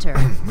 Press enter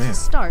to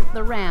start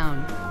the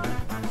round.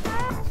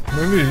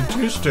 Maybe the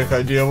cheese stick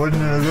idea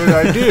wasn't a good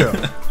idea.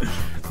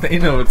 They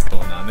know what's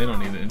going on. They don't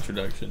need an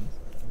introduction.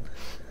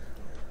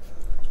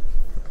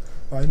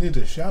 I need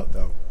to shout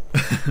though.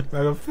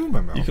 I got food in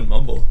my mouth. You can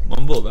mumble.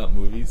 Mumble about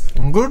movies.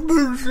 I'm good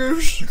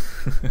business.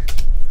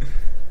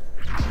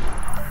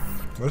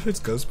 What if it's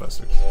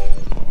Ghostbusters?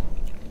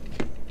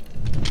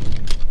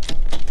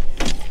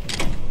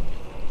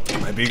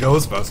 Might be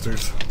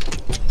Ghostbusters.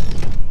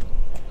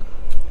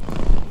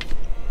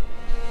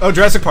 Oh,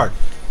 Jurassic Park.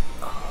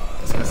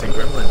 I was gonna say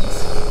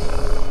Gremlins.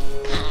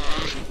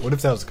 What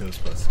if that was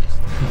Ghostbusters?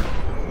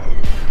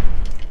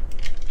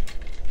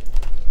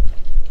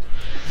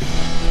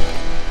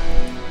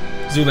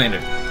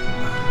 Zoolander.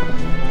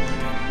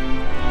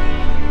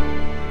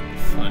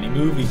 Funny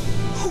movie.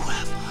 Who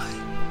am I?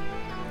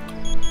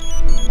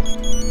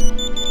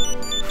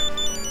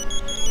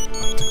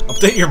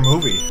 Update your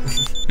movie.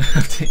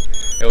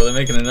 Yeah, well, they're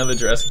making another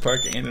Jurassic Park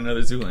and another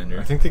Zoolander.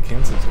 I think they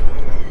canceled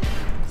Zoolander.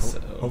 So,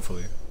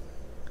 hopefully.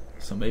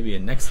 So maybe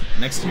next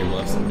year we'll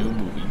have some new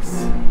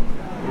movies.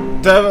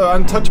 The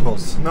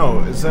Untouchables.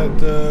 No, is that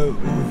the...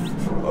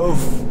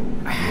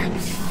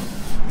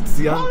 It's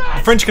the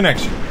French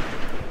Connection.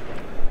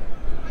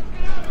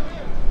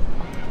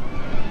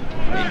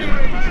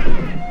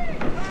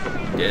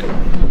 Dead. I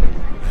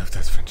hope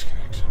that's French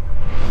Connection.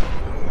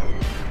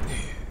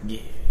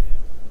 Yeah.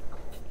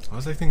 What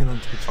was I thinking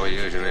Untouchables?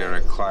 We usually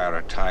require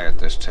a tie at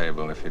this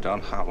table. If you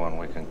don't have one,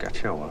 we can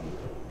get you one.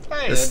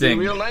 Hey, the that'd Sting.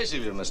 be real nice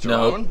of you, Mr.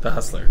 No, Owen. the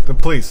Hustler. The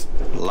Police.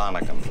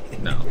 Lanigan.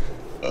 No.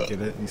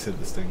 Get it? You said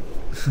the Sting.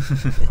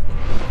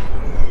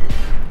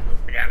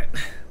 I got it.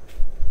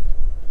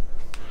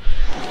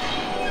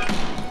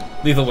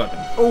 Lethal Weapon.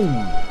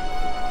 Oh.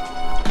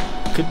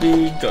 Could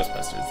be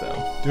Ghostbusters,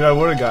 though. Dude, I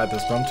would have got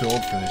this, but I'm too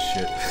old for this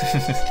shit.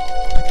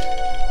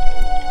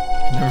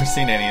 Never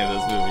seen any of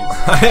those movies.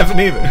 I haven't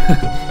either.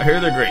 I hear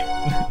they're great.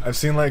 I've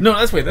seen like... No,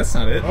 that's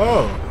not it.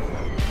 Oh.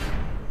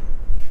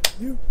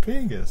 You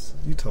bingus.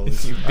 You told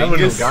us. I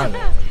wouldn't have gotten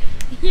it.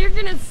 You're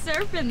gonna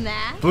surf in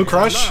that. Blue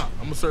Crush? Nah,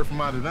 I'm gonna surf him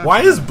out of that.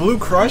 Why is Blue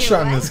Crush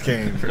on this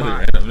game? Really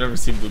random. I've never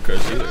seen Blue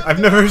Crush either. I've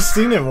never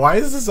seen it. Why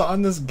is this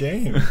on this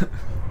game?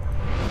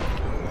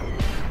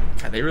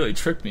 God, they really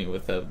tricked me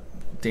with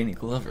Danny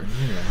Glover.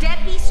 Yeah.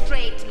 Debbie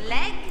straight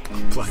leg.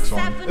 Black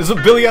Swan. Is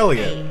it Billy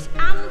Elliot?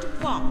 And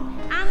 1,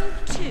 and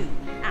 2,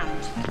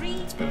 and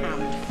 3,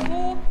 and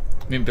 4. You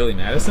mean Billy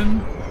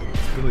Madison?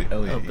 It's Billy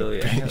Elliot. Oh,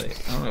 Billy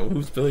Elliot. I don't know.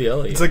 Who's Billy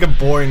Elliot? It's like a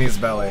boy in his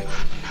belly.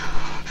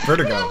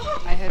 Vertigo.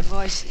 I heard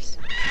voices.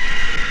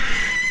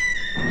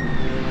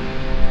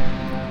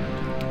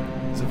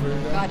 Is it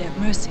Vertigo? God have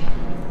mercy.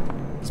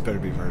 This better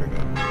be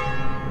Vertigo.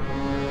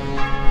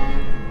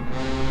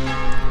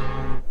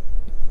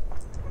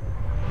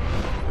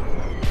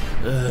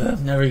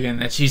 I'm never getting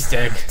that cheese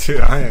stick.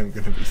 Dude, I am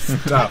gonna be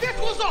stuffed. This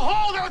was a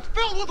hole that was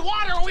filled with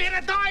water. We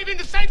had to dive in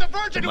to save the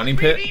virgin The who money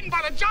was pit? being eaten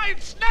by the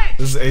giant snake.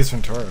 This is Ace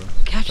Ventura.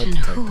 Captain,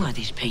 who are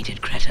these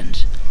painted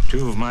cretins?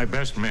 2 of my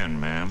best men,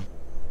 ma'am.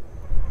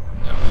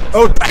 No,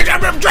 oh,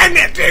 I'm trying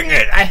it! Dang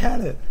it! I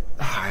had it.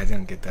 Oh, I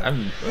didn't get that. I've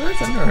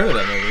never heard of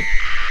that movie.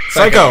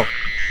 Psycho!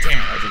 Damn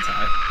it, I was a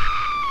tie.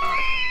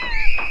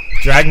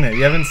 Dragnet,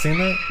 you haven't seen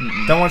that?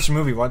 Don't watch the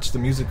movie, watch the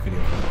music video.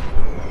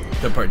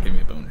 That part gave me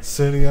a bonus.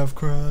 City of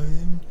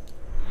Crime.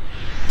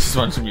 Just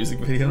watch the music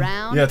video?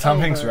 Round yeah, Tom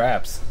over. Hanks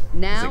raps.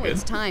 Now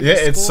it's time yeah,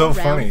 to it's so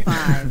score funny.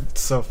 round 5.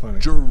 It's so funny.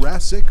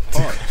 Jurassic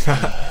Park.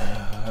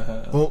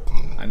 Well,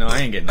 I know I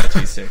ain't getting that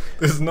cheese stick.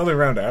 There's another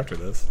round after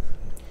this.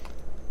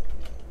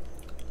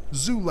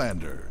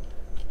 Zoolander.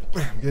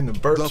 I'm getting a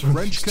burp The from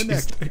French these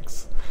Connection. cheese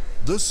sticks.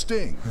 The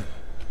Sting.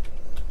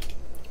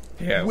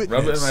 Yeah, Witness.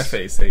 rub it in my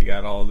face. They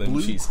got all them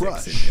Blue cheese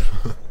Crush. sticks in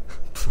you.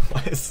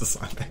 Why is this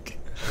on that game?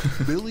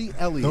 Billy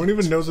Elliot. No one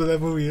even knows what that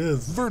movie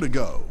is.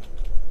 Vertigo.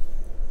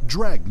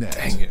 Dragnet.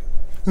 Dang it.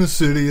 The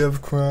City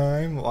of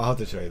Crime. Well, I'll have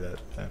to show you that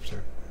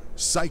after.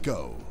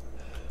 Psycho.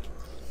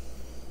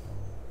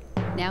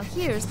 Now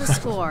here's the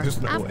score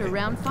after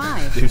round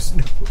 5. There's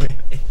no way.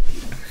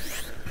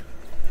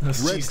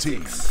 Red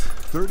team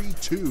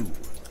 32.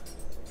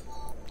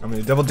 I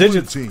mean, double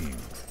digits. Team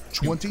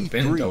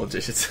 23. Double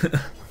digits.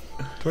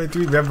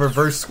 23. We have a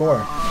reverse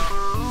score.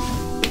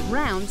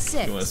 Round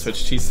 6. You want to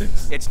switch cheese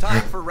sticks? It's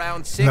time for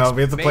round 6. No,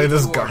 we have to play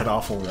this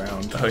god-awful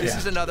round. Oh, this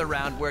is another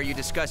round where you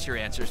discuss your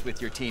answers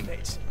with your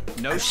teammates.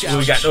 No shouts.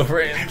 We got no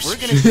friends. We're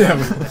going to show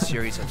you a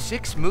series of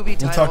 6 movie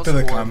titles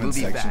or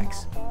movie section.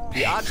 facts.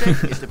 The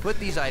object is to put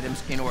these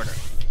items in order.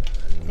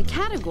 The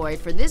category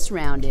for this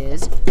round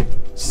is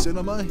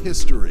cinema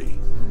history.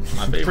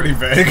 My favorite. Pretty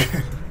vague.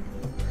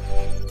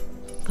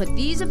 Put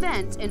these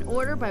events in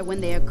order by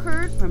when they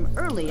occurred from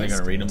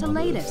earliest to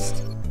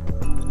latest.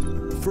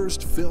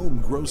 First film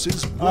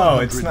grosses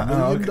 $100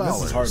 million.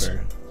 This is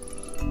harder.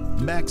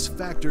 Max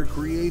Factor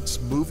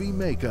creates movie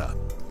makeup.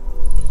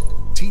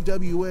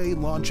 TWA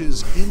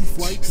launches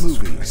in-flight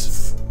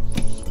movies.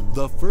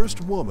 The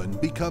first woman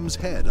becomes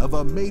head of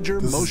a major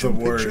motion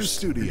picture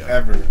studio.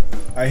 Ever.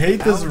 I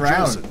hate this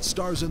round. Jolson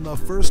stars in the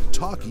first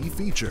talkie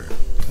feature.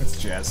 That's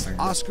jazz singer.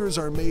 Oscars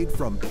are made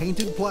from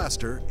painted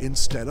plaster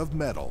instead of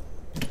metal.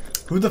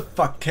 Who the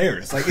fuck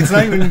cares? Like, it's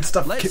not even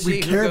stuff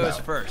we care about.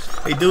 First.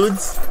 Hey,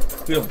 dudes.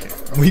 We don't care.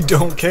 We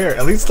don't care.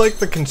 At least, like,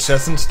 the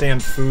concession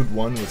stand food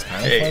one was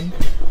kind of fun.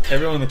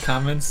 Everyone in the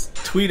comments,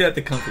 tweet at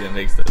the company that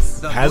makes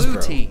this. The Hasbro.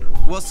 blue team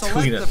will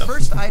select the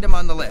first item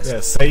on the list. Yeah,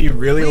 say you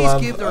really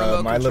Please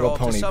love My Little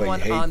Pony, but you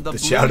hate the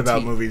Shout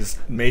About movies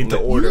made to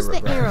order. Use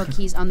the arrow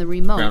keys on the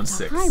remote Round to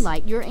 6.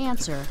 highlight your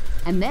answer,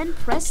 and then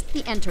press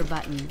the enter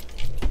button.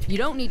 You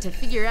don't need to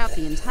figure out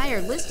the entire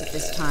list at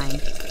this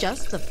time,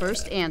 just the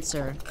first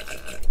answer.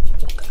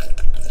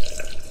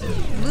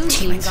 Blue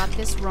team got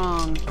this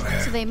wrong,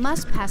 so they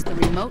must pass the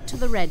remote to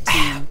the red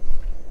team.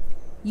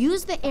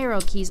 Use the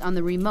arrow keys on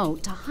the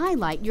remote to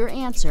highlight your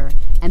answer,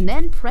 and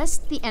then press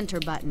the enter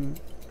button.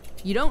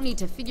 You don't need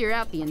to figure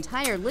out the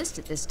entire list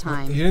at this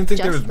time. You didn't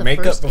think there was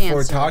makeup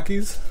before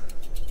talkies?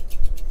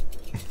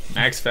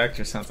 Max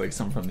Factor sounds like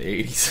something from the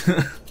 80s.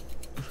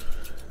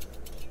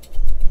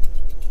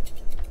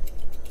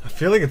 I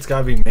feel like it's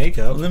gotta be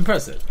makeup. Well, then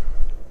press it.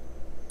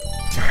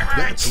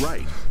 That's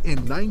right.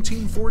 In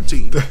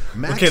 1914,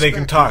 Max okay, they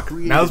can talk.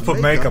 Now let's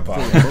put makeup on.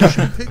 For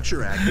motion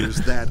picture actors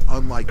that,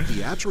 unlike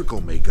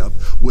theatrical makeup,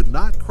 would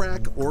not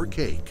crack or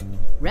cake.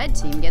 Red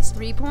team gets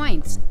 3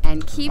 points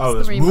and keeps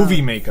the remote.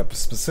 Movie makeup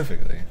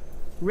specifically.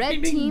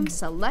 Red team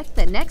select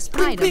the next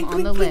item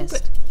on the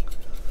list.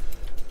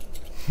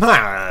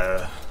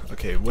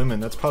 Okay, women.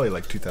 That's probably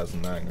like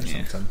 2009 or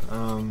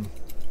something.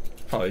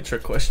 Probably a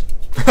trick question.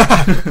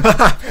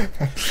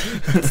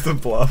 That's the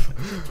bluff.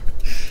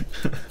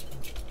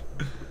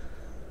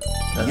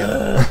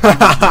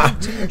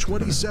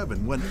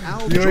 1927, when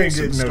Al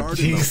Jolson starred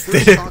in the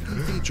first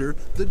talkie feature,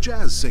 The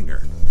Jazz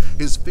Singer.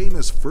 His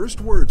famous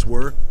first words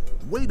were,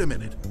 "Wait a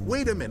minute,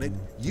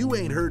 you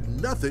ain't heard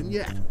nothing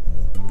yet."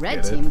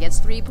 Red team gets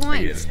 3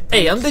 points.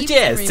 Hey, I'm the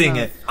jazz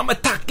singer. I'm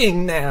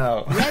talking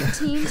now. Red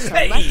team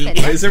select the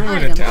next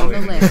item on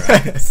the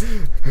list.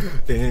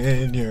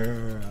 In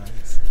your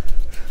eyes.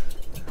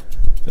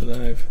 The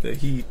life, the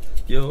heat,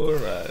 your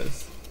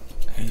eyes.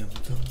 I am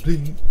the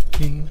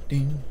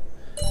ding.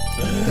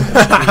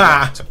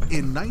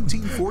 In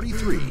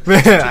 1943,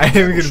 man, I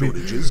am gonna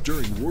shortages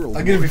during World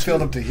I'm gonna War be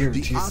filled up to here.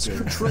 The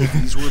Oscar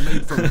trophies were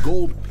made from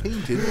gold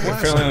painted plastic.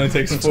 Apparently, only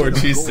takes 4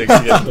 cheese sticks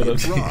to get filled up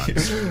to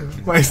here.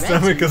 My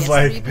stomach is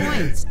like,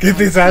 get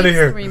these out of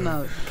here.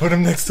 Put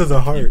them next to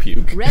the heart.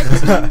 Puke. Red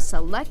team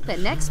select the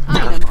next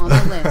item on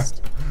the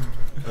list.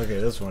 Okay,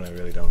 this one I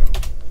really don't know.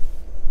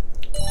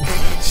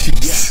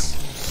 Yes.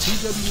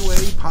 TWA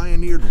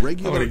pioneered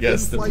regular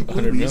in-flight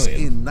movies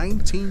in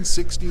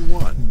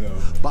 1961. No.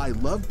 By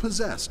Love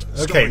Possessed.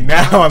 Okay,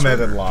 now I'm at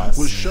a loss.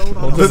 Was shown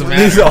on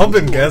these all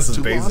been guesses,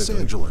 basically. Los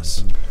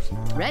Angeles.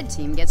 Red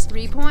team gets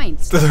 3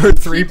 points. There are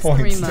 3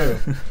 points too.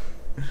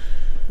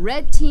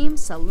 Red team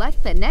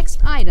select the next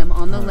item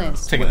on the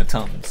list. Taking the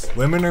Tums.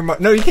 Women are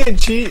no, you can't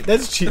cheat.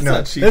 That's cheat.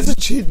 No, that's a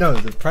cheat. No,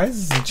 the prize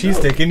is a cheese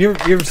stick, and you're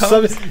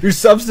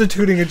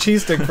substituting a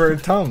cheese stick for a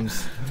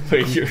Tums.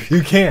 Wait,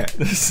 you can't.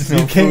 There's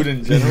no food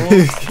in general.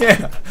 You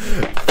can't.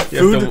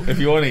 Food, if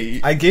you want to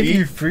eat, I gave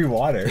you free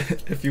water.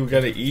 If you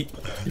gotta eat,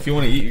 if you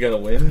want to eat, you gotta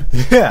win.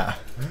 Yeah,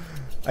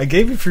 I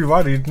gave you free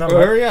water. It's not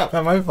hurry up.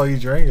 Not my fault. You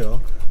drank it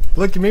all.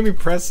 Look, you made me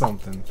press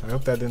something. I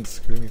hope that didn't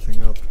screw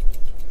anything up.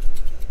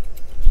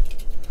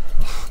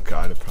 Oh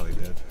God, it probably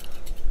did.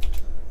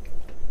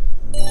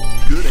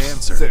 Good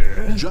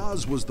answer.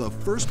 Jaws was the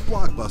first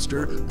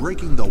blockbuster,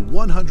 breaking the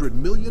 $100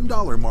 million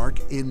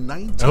mark in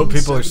 1975. I hope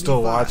people are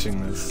still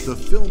watching this. The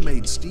film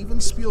made Steven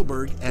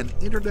Spielberg an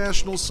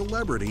international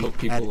celebrity hope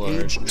people at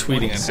are age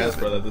tweeting at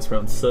Hasbro that this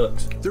round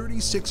sucks.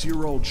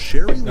 36-year-old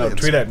Sherry Lanson,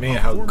 tweet at me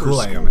how cool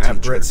I am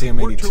at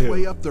BrettCM82. Worked her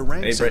way up the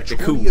ranks hey, at Brett,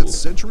 20th cool.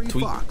 Century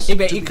Tweet. Fox Hey,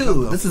 Brett, to you become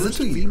cool. the This is a first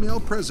tweet. female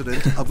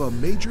president of a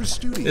major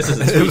studio. This is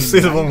a tweet. See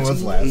the one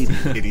was last,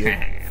 idiot.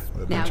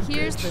 Now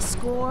here's the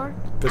score.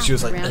 But she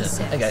was like, round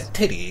 6. I got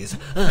titties.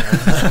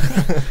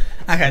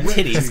 I got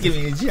titties. Give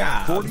me a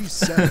job.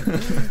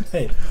 47.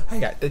 Hey, I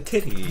got the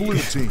titties. Blue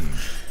team,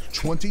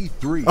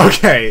 23.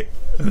 Okay.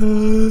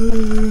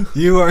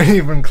 You aren't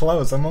even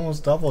close. I'm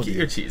almost double. Get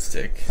your cheese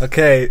stick.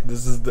 Okay,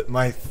 this is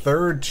my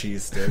third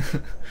cheese stick.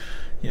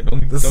 Yeah,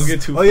 don't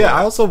get too. Oh yeah,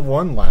 I also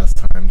won last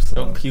time. So.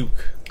 Don't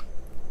puke.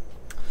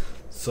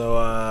 So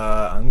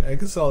I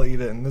guess I'll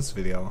eat it in this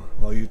video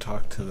while you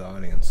talk to the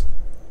audience.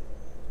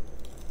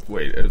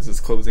 Wait, is this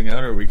closing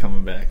out or are we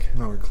coming back?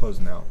 No, we're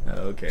closing out.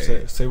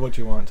 Okay. Say what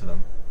you want to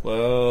them.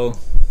 Well,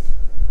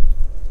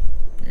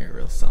 you're a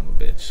real son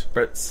of a bitch.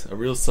 Brett's a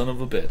real son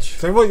of a bitch.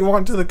 Say what you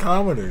want to the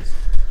commenters.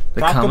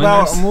 Talk commenters?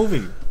 about a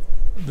movie.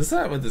 That's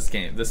not what this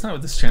game. That's not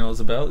what this channel is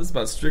about. It's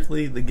about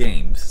strictly the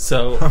games.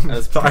 So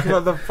talk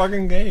about the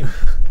fucking game.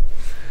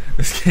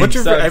 This game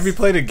have you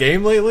played a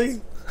game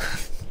lately?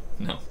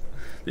 No.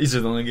 These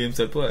are the only games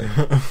I play.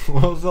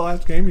 What was the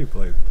last game you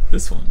played?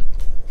 This one.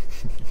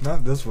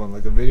 Not this one,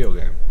 like a video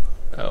game.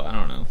 Oh, I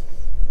don't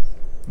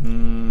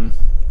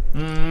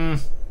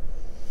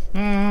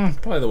know.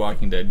 Probably the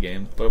Walking Dead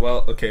game. But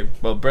well,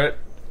 Brett.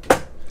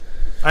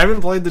 I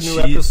haven't played the new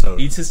episode.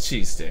 Eats his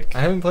cheese stick.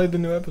 I haven't played the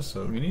new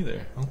episode. Me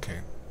neither. Okay.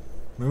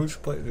 Maybe we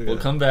should play it. We'll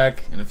come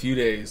back in a few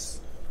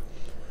days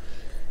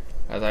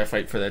as I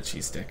fight for that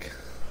cheese stick.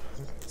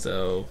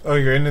 So. Oh,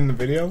 you're in the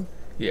video?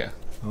 Yeah.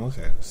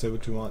 Okay. Say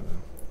what you want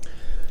then.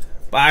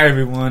 Bye,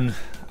 everyone.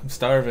 I'm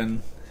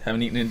starving.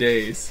 Haven't eaten in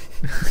days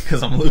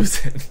because I'm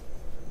losing.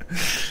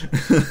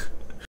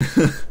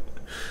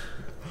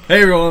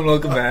 Hey, everyone.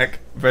 Welcome back.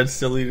 Brett's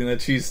still eating that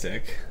cheese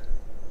stick.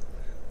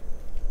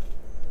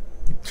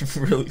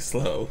 Really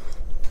slow.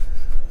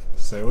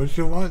 Say what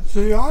you want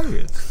to the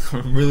audience.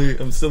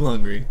 I'm still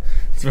hungry.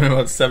 It's been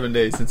about 7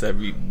 days since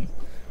I've eaten.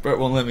 Brett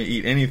won't let me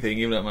eat anything,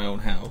 even at my own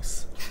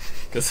house,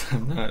 because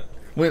I'm not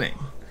winning.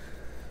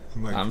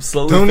 I'm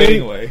slowly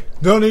fading away.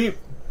 Don't eat.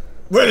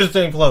 We're just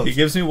staying close. He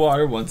gives me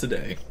water once a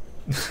day.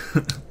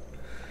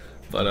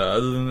 But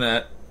other than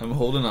that, I'm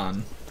holding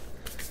on.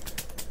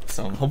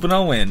 So I'm hoping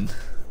I'll win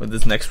with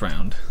this next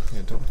round.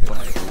 Yeah, don't hit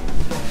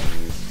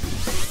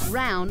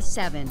Round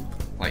 7.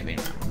 Lightning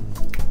round.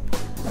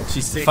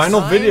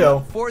 Final video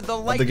for the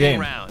of the game.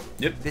 Round.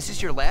 Yep. This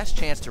is your last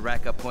chance to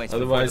rack up points.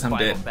 Otherwise, I'm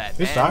dead.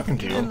 He's talking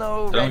to you. Even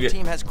though red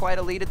team has quite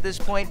a lead at this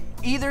point,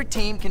 either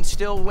team can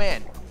still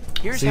win.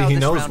 Here's how he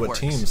this knows round what works.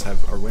 teams are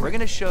winning. We're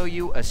going to show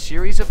you a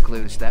series of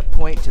clues that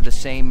point to the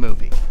same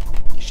movie.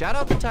 Shout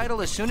out the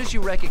title as soon as you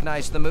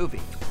recognize the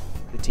movie.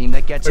 The team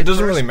that gets it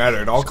doesn't first really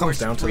matter. It all comes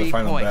down to the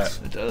final bet.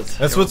 It does.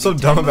 That's what's so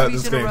dumb about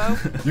this game.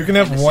 You can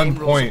have 1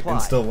 point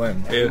and still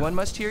win. Everyone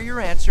must hear your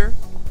answer.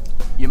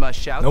 You must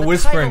shout no the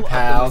whispering,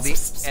 title of the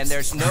pals. movie, and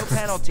there's no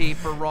penalty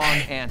for wrong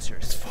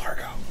answers. It's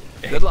Fargo.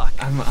 Good luck.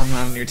 I'm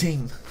on your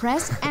team.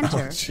 Press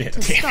enter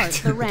to start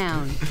the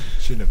round.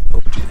 Shouldn't have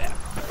told you that.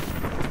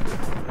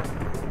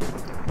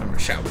 Remember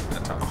shouting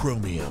that time.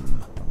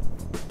 Chromium.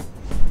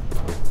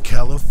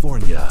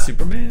 California.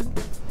 Superman.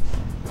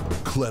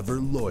 Clever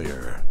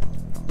lawyer.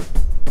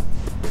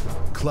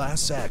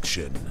 Class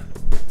action.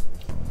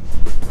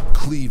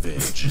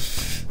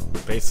 Cleavage.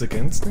 Basic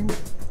Instinct?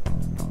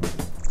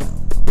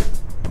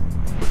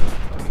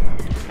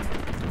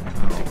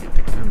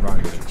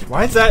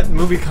 Why does that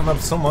movie come up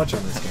so much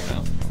on this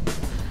game?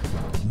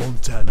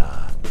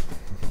 Montana.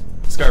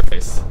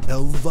 Scarface.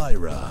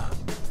 Elvira.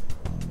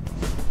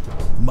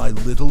 My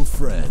Little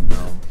Friend.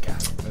 Oh,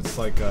 God. It's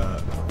like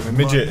My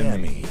Midget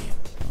and Me.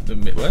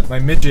 What? My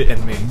Midget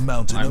and Me.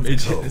 Mountain My of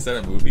Midget? Hope. Is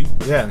that a movie?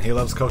 Yeah, and he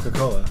loves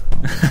Coca-Cola.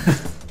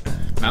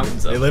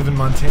 Mountains of They live in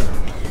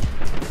Montana.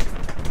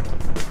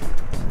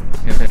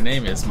 And their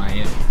name is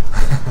Miami.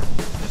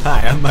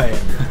 Hi, I'm Miami.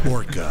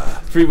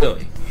 Orca. Free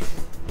Willy.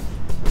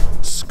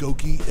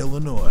 Skokie,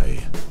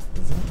 Illinois.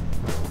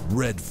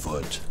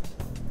 Redfoot.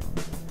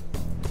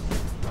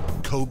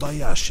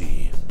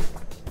 Kobayashi.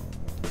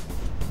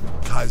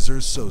 Kaiser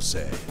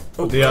Sose.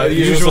 Oh, the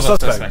usual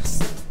suspects.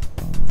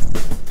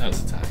 That was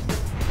a tie.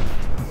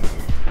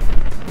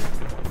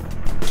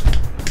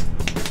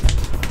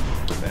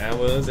 That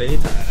was a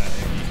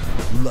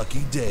tie.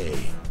 Lucky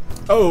Day.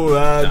 Oh,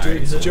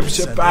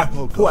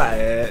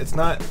 it's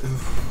not.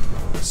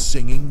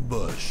 Singing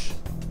Bush.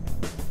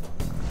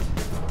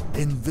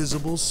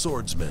 Invisible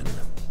Swordsman.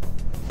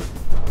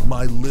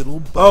 My Little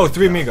Buttercup. Oh,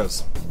 Three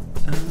Amigos.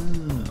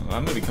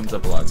 That movie comes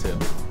up a lot too.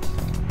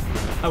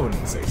 I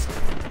wouldn't say so.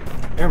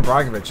 Aaron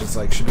Brockovich is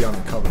should be on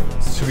the cover.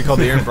 It should be called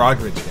the Aaron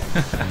Brockovich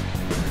game.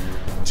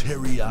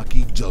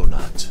 Teriyaki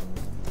Donut.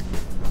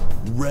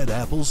 Red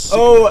Apple Cigarettes.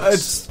 Oh,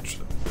 it's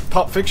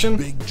Pulp Fiction?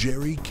 Big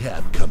Jerry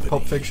Cab Company.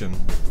 Pulp Fiction.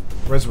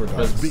 Reservoir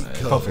Dogs. Big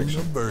Pulp Cone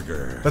Fiction.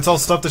 Burger. That's all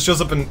stuff that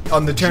shows up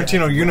on the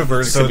Tarantino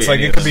universe, so it's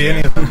it could be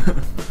any of them.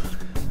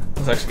 I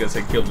was actually gonna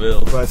say Kill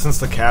Bill. But since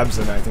the cab's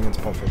in it, I think it's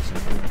Pulp Fiction.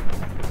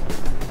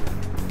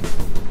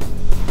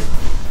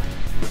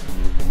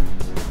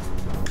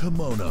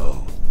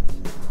 Kimono.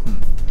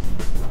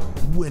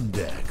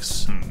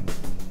 Windex.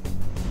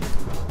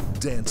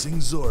 Dancing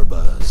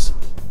Zorbas.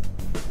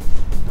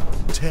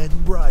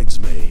 10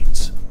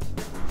 Bridesmaids.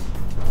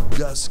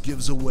 Gus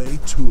Gives Away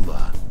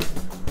Tula.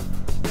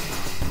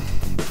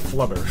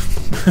 Flubber?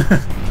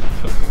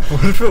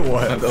 What if it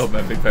was? Oh,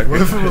 my big factory.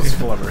 What if it was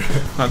Flubber?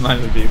 My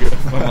mind would be good.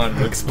 My mind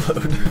would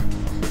explode.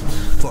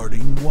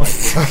 Farting white.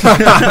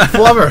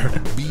 Flubber.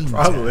 Bean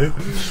Probably.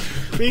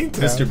 Bean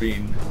Mr.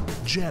 Bean.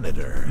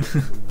 Janitor.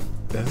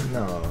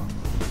 No.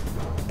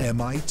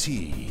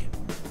 MIT.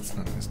 It's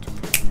not Mr. Bean.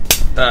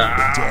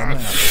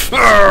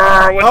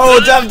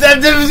 Oh, damn.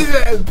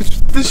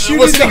 The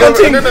shooting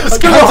hunting.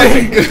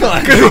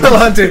 Good Will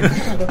Hunting.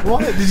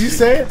 What? Did you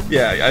say it?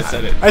 Yeah, I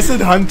said it. I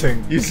said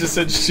hunting. You just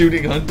said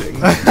shooting hunting.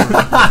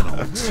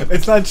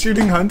 It's not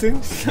shooting hunting?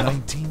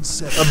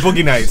 1970. A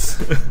Boogie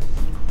Nights.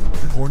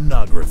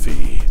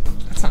 Pornography.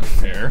 That's not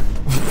fair.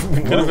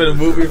 It could have been a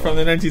movie from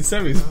the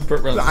 1970s.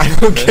 Burt Reynolds. I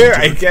don't care.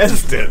 I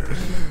guessed it.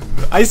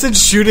 I said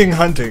shooting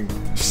hunting.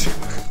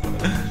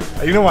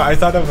 You know what? I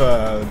thought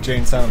of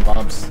Jane Silent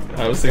Bob's.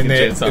 I was thinking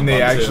Jane Silent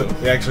Bob too.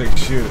 They actually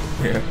shoot.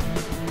 Yeah.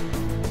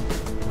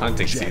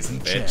 Hunting season,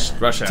 bitch.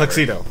 Rush Hour.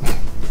 Tuxedo.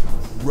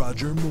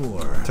 Roger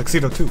Moore.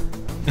 Tuxedo 2.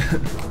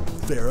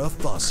 Farrah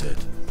Fawcett.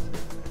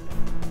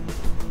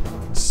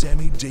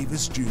 Sammy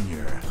Davis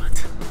Jr.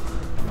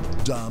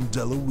 Dom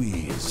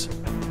DeLuise.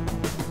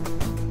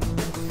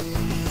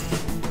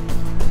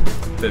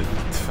 The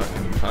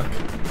fucking fuck.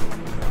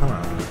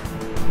 Huh.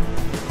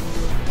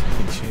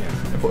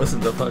 It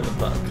wasn't the fucking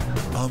fuck.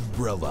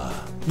 Umbrella.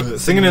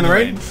 Singing in the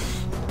Rain.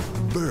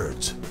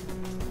 Bert.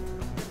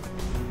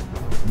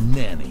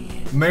 Nanny.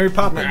 Mary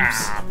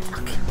Poppins.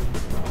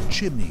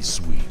 Chimney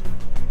Sweep.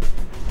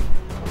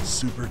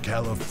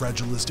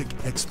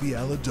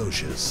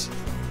 Supercalifragilisticexpialidocious.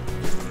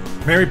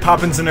 Mary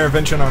Poppins and Her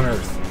Invention on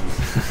Earth.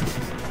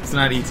 It's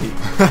not E.T.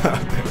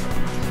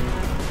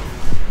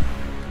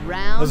 Round.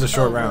 That was a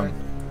short round.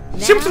 It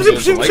was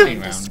a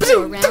lightning round.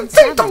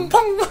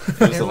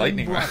 It was a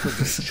lightning round.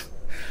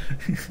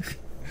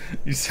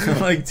 You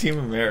sound like Team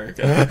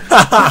America.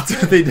 That's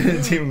what they did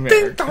in Team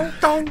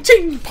America.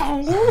 Ding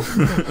dong,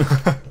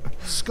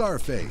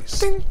 Scarface.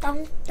 Ding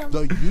dong, dong.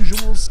 The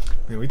Usuals.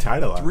 Yeah, we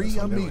tied a lot. Three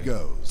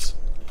Amigos.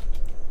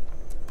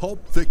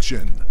 Pulp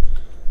Fiction.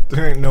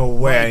 There ain't no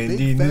way I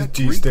need this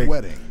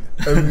cheesesteak.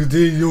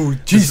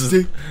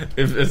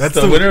 If it's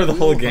the winner of the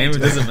whole game, it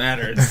doesn't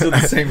matter. It's still the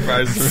same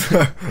prize.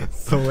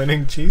 It's the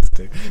winning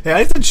cheesesteak. Yeah,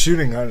 I said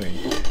shooting hunting.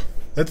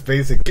 That's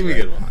basically. Give me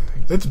a good one.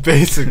 That's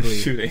basically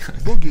shooting.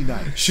 Boogie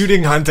Nights.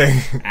 Shooting hunting.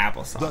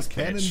 Applesauce. The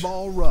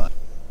Cannonball Run.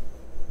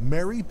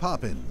 Mary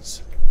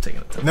Poppins.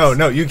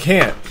 No, you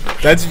can't.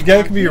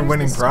 That can be your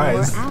winning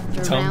prize.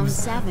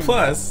 Tums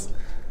plus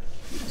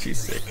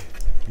cheesesteak.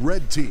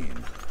 Red Team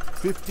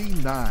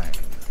 59.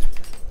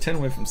 10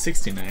 away from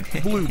 69.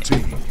 Blue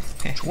Team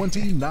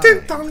 29.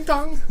 Ding dong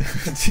dong.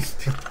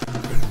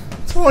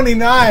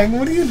 29.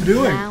 What are you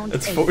doing?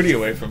 That's 40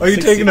 away from. Are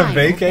you 69. taking a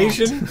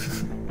vacation?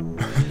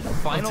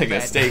 I'm taking a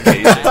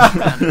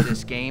staycation.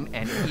 This game,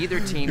 and either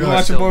team you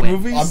watching more win.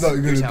 movies? I'm not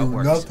gonna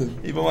do nothing.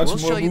 You've been watching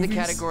we'll more show you movies? the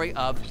category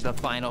of the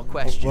final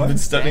question. You've been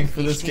studying for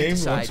Then this each team game?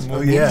 decides Watching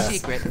more in movies?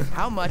 secret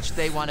how much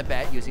they want to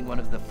bet using one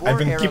of the 4 I've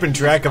been arrow keeping keys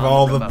track of on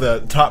all the of the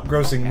remote. top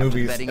grossing After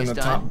movies betting and is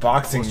the done, top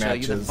boxing we'll show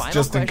you the matches, final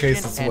just in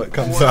case question this is what and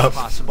comes 4 up.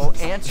 possible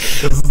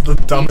answers. This is the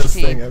dumbest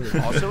Each team, thing ever.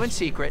 also in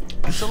secret,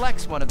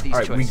 selects one of these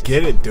Alright, we choices.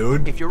 get it,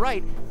 dude. If you're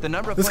right, the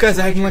number of This points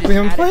guy's acting like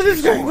wagered we is haven't added played to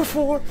this your game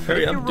score. before.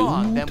 Hurry If up, you're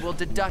wrong, dude. then we'll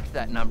deduct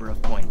that number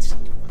of points.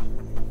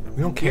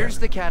 We don't care. Here's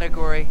the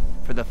category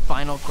for the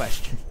final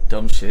question.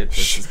 Dumb shit.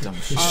 This is dumb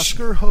shit.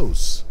 Oscar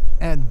hosts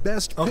and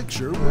Best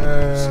Picture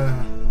winners.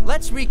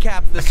 Let's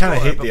recap the I score kind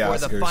of hate the before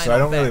the Oscars, final so I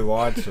don't bet. really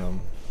watch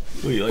them.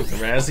 Ooh, you like the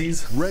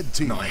Razzies? Red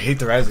Team. No, I hate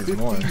the Razzies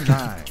more.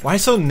 59. Why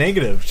so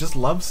negative? Just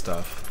love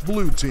stuff.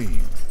 Blue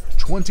Team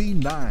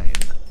 29.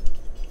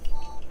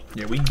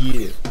 Yeah, we get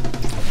it.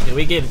 Yeah,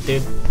 we get it,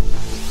 dude.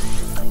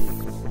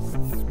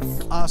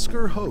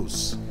 Oscar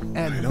hosts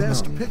and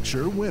Best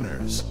Picture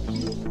winners.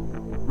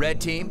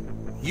 Red team,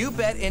 you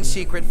bet in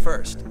secret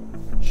first.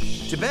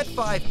 To bet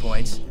 5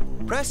 points,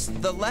 press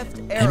the left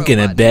arrow I'm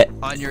gonna button bet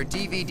on your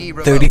DVD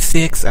remote.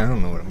 36? I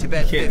don't know what I'm To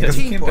bet Yeah,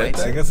 15 can't bet points,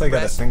 that. I guess I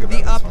gotta press think about the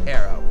this up one.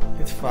 arrow.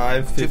 It's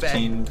 5, To bet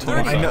 15, 30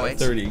 25,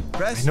 points, 30.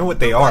 press I know what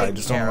the they are, I right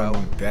just don't arrow.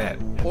 want to bet.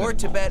 Or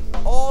to bet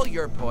all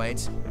your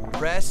points,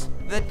 press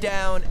the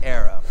down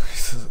arrow.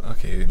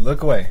 Okay,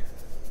 look away.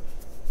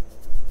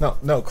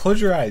 No,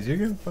 close your eyes. You're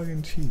gonna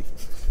fucking cheat.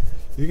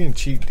 You're gonna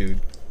cheat, dude.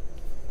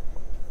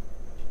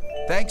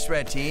 Thanks,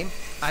 Red Team.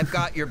 I've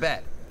got your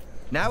bet.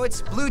 Now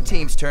it's Blue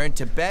Team's turn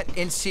to bet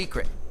in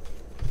secret.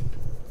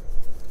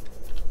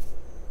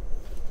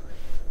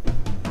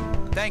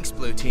 Thanks,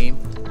 Blue Team.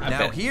 Now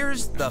bet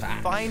here's the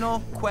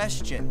final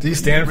question. Do you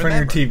stand in front of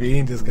Remember, your TV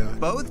and just go,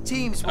 both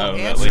teams will Oh, that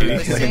answer lady the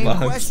playing same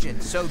box.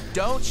 question, so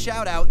don't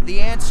shout out the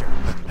answer.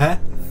 huh?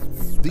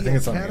 The think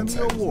it's on the Academy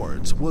inside.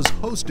 Awards was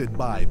hosted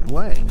by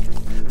blank.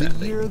 The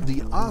year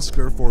the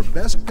Oscar for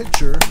Best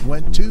Picture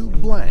went to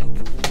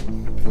blank.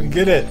 We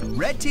get it.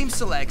 Red Team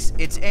selects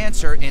its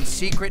answer in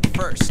secret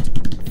first.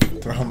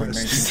 Throw him in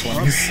Press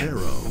 1920s.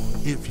 arrow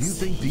if you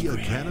think the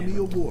Academy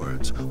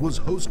Awards was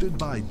hosted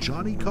by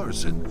Johnny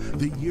Carson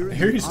the year I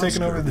hear the he's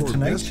taking Oscar over the for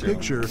Tonight Best Show.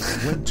 Picture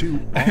went to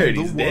I heard On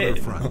the he's dead.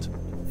 Waterfront.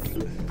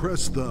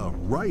 Press the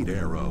right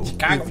arrow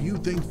if you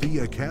think the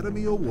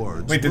Academy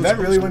Awards. Wait, did that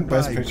really win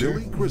Best Picture?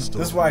 Billy Crystal,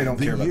 this is why I don't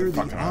care about the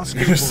fucking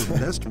Oscar for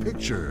Best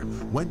Picture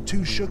went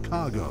to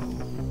Chicago.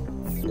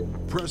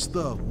 Press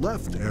the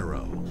left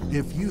arrow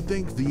if you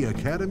think the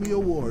Academy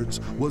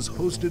Awards was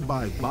hosted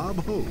by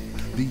Bob Hope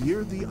the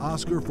year the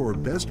Oscar for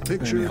Best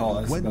Picture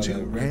went to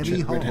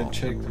Annie Hall. Redhead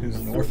chick who's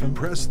an orphan.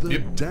 Press the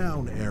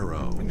down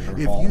arrow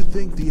if you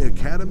think the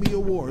Academy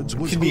Awards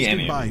was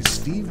hosted by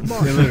Steve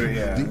Martin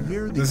the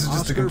year the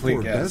Oscar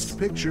for Best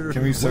Picture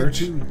Can we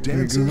search? went to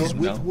Dances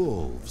with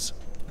Wolves.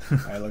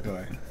 Alright, look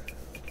away.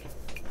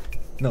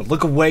 No,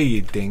 look away,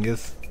 you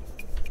dingus.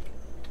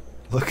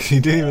 Look,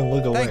 you didn't even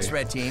look away. Thanks,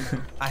 Red Team.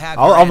 I have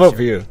I'll vote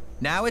for you.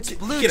 Now it's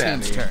Blue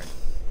Team's turn.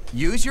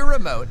 Use your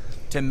remote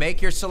to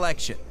make your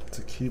selection. It's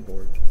a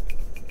keyboard.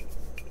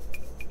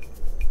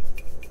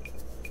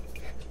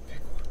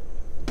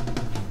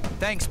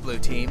 Thanks, Blue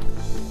Team.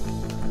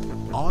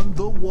 On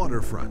the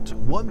Waterfront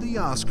won the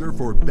Oscar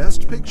for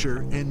Best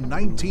Picture in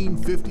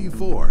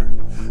 1954.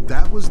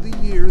 That was the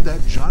year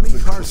that Johnny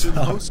Carson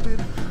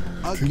hosted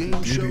a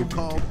game show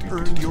called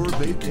Earn Your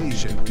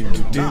Vacation,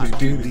 not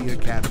the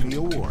Academy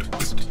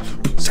Awards.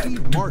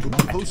 Steve Martin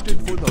hosted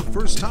for the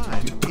first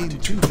time in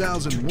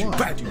 2001,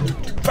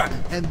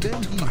 and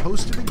then he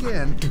hosted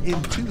again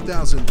in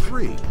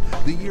 2003,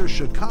 the year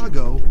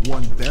Chicago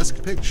won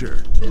Best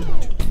Picture.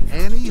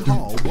 Annie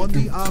Hall won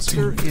the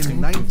Oscar in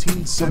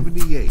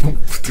 1978,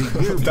 the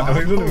year Bob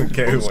Hope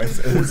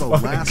hosted for the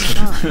last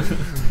time.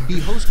 He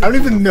hosted I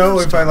don't even know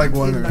if I like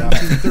one or not.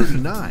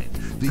 1939,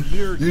 the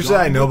year usually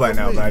I know by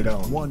now, but I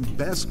don't. Won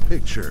Best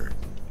Picture.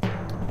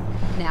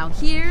 Now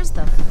here's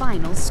the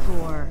final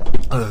score.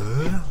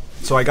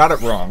 So I got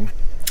it wrong.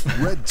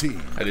 Red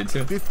Team. I did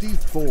too.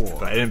 54.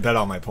 But I didn't bet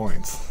all my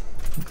points.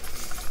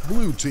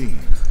 Blue Team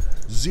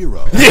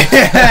 0.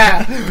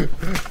 Yeah.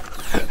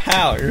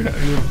 How?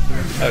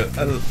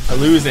 I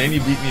lose and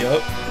you beat me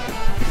up?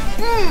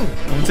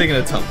 I'm taking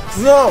a tump.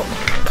 No!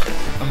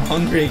 I'm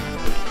hungry.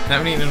 I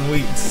haven't eaten in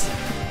weeks.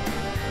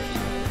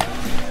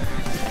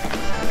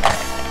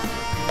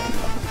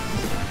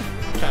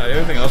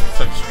 Everything else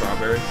except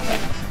strawberry.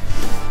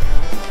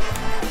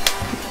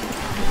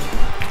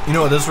 You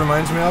know what this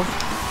reminds me of?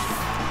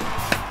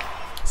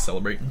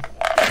 Celebrating.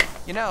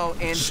 You know,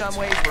 in some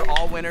ways we're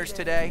all winners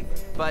today,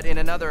 but in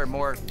another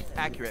more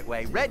accurate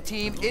way, Red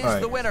Team is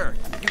the winner.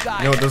 You guys.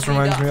 You know what this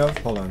reminds me of?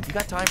 Hold on. You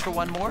got time for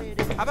one more?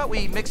 How about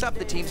we mix up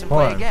the teams and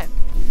Hold play on. again?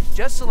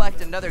 Just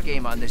select another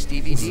game on this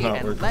DVD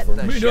and let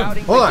the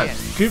shouting Hold on. begin.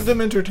 Keep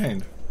them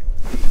entertained.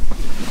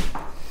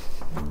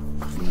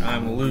 I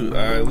lose.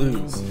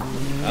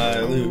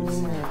 I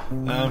lose.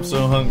 I'm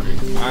so hungry.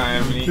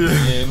 I'm eating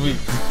in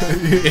weeks.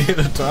 You ate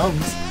the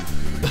Tums.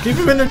 Keep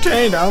them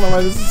entertained. I don't know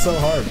why this is so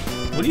hard.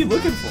 What are you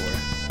looking for?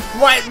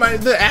 What?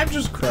 The app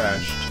just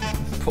crashed.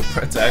 Well,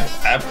 Brett's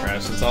app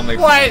crashed. It's all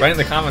write in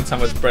the comments how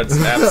much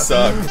Brett's app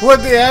sucked.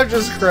 What? The app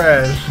just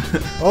crashed.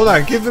 Hold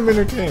on. Keep them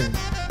entertained.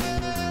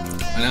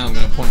 And now I'm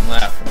gonna point and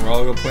laugh, and we're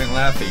all gonna point and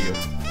laugh at you.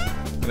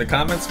 In the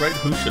comments, write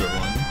who should have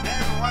won. Hey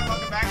everyone,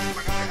 welcome back to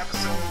another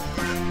episode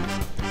of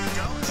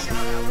Don't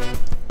Shout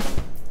Out.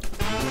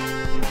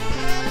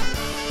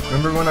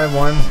 Remember when I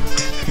won?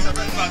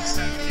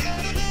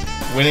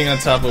 Winning on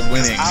top of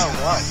winning.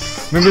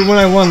 Remember when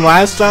I won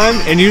last time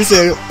and you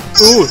said,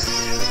 ooh.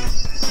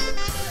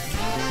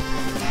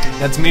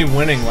 That's me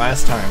winning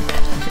last time.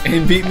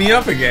 And beat me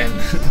up again.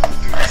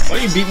 Why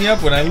do you beat me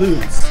up when I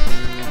lose?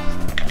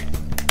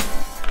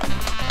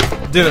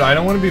 Dude, I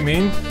don't want to be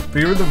mean,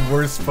 but you're the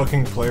worst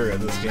fucking player at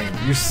this game.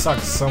 You suck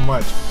so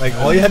much. Like,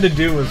 all you had to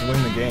do was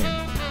win the game.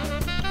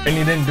 And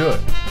you didn't do it.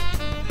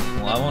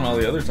 Well, I won all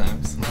the other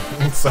times.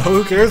 So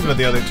who cares about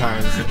the other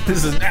times?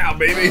 This is now,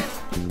 baby.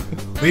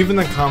 Leave in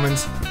the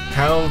comments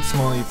how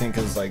small you think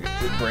his like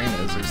brain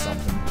is or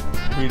something.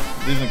 Leave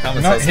in the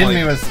comments. You're not hitting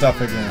me with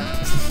stuff again.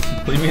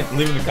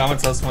 leave in the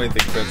comments how small you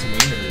think Brett's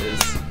wiener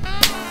is.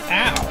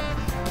 Ow!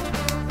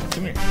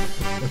 Come here.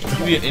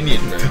 Give me an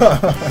Indian bird.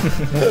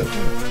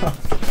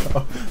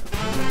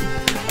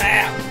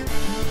 Ow!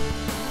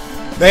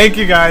 Thank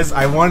you guys.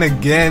 I won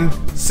again.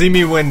 See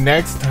me win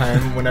next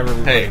time whenever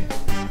we play.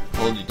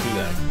 Hold you to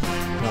that.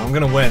 No, I'm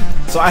gonna win.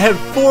 So I had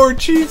 4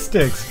 cheese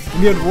sticks.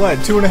 And you had what?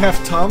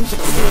 2.5 Tums?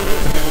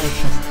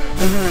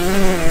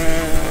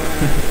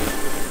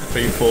 Are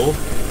you full?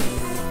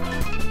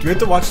 Do you have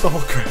to watch the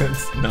whole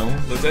credits? No,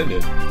 let's end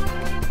it.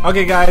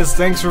 Okay, guys,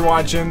 thanks for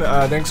watching.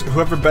 Thanks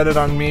whoever betted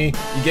on me.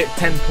 You get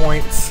 10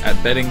 points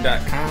at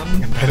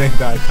betting.com.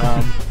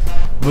 Betting.com.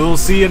 We'll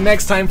see you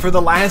next time for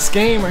the last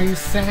game. Are you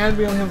sad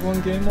we only have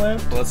 1 game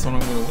left? Well, that's the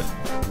one I'm gonna win.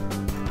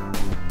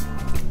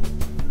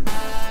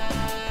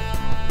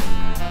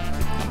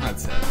 I'm not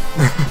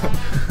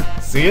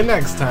sad. See you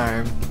next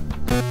time.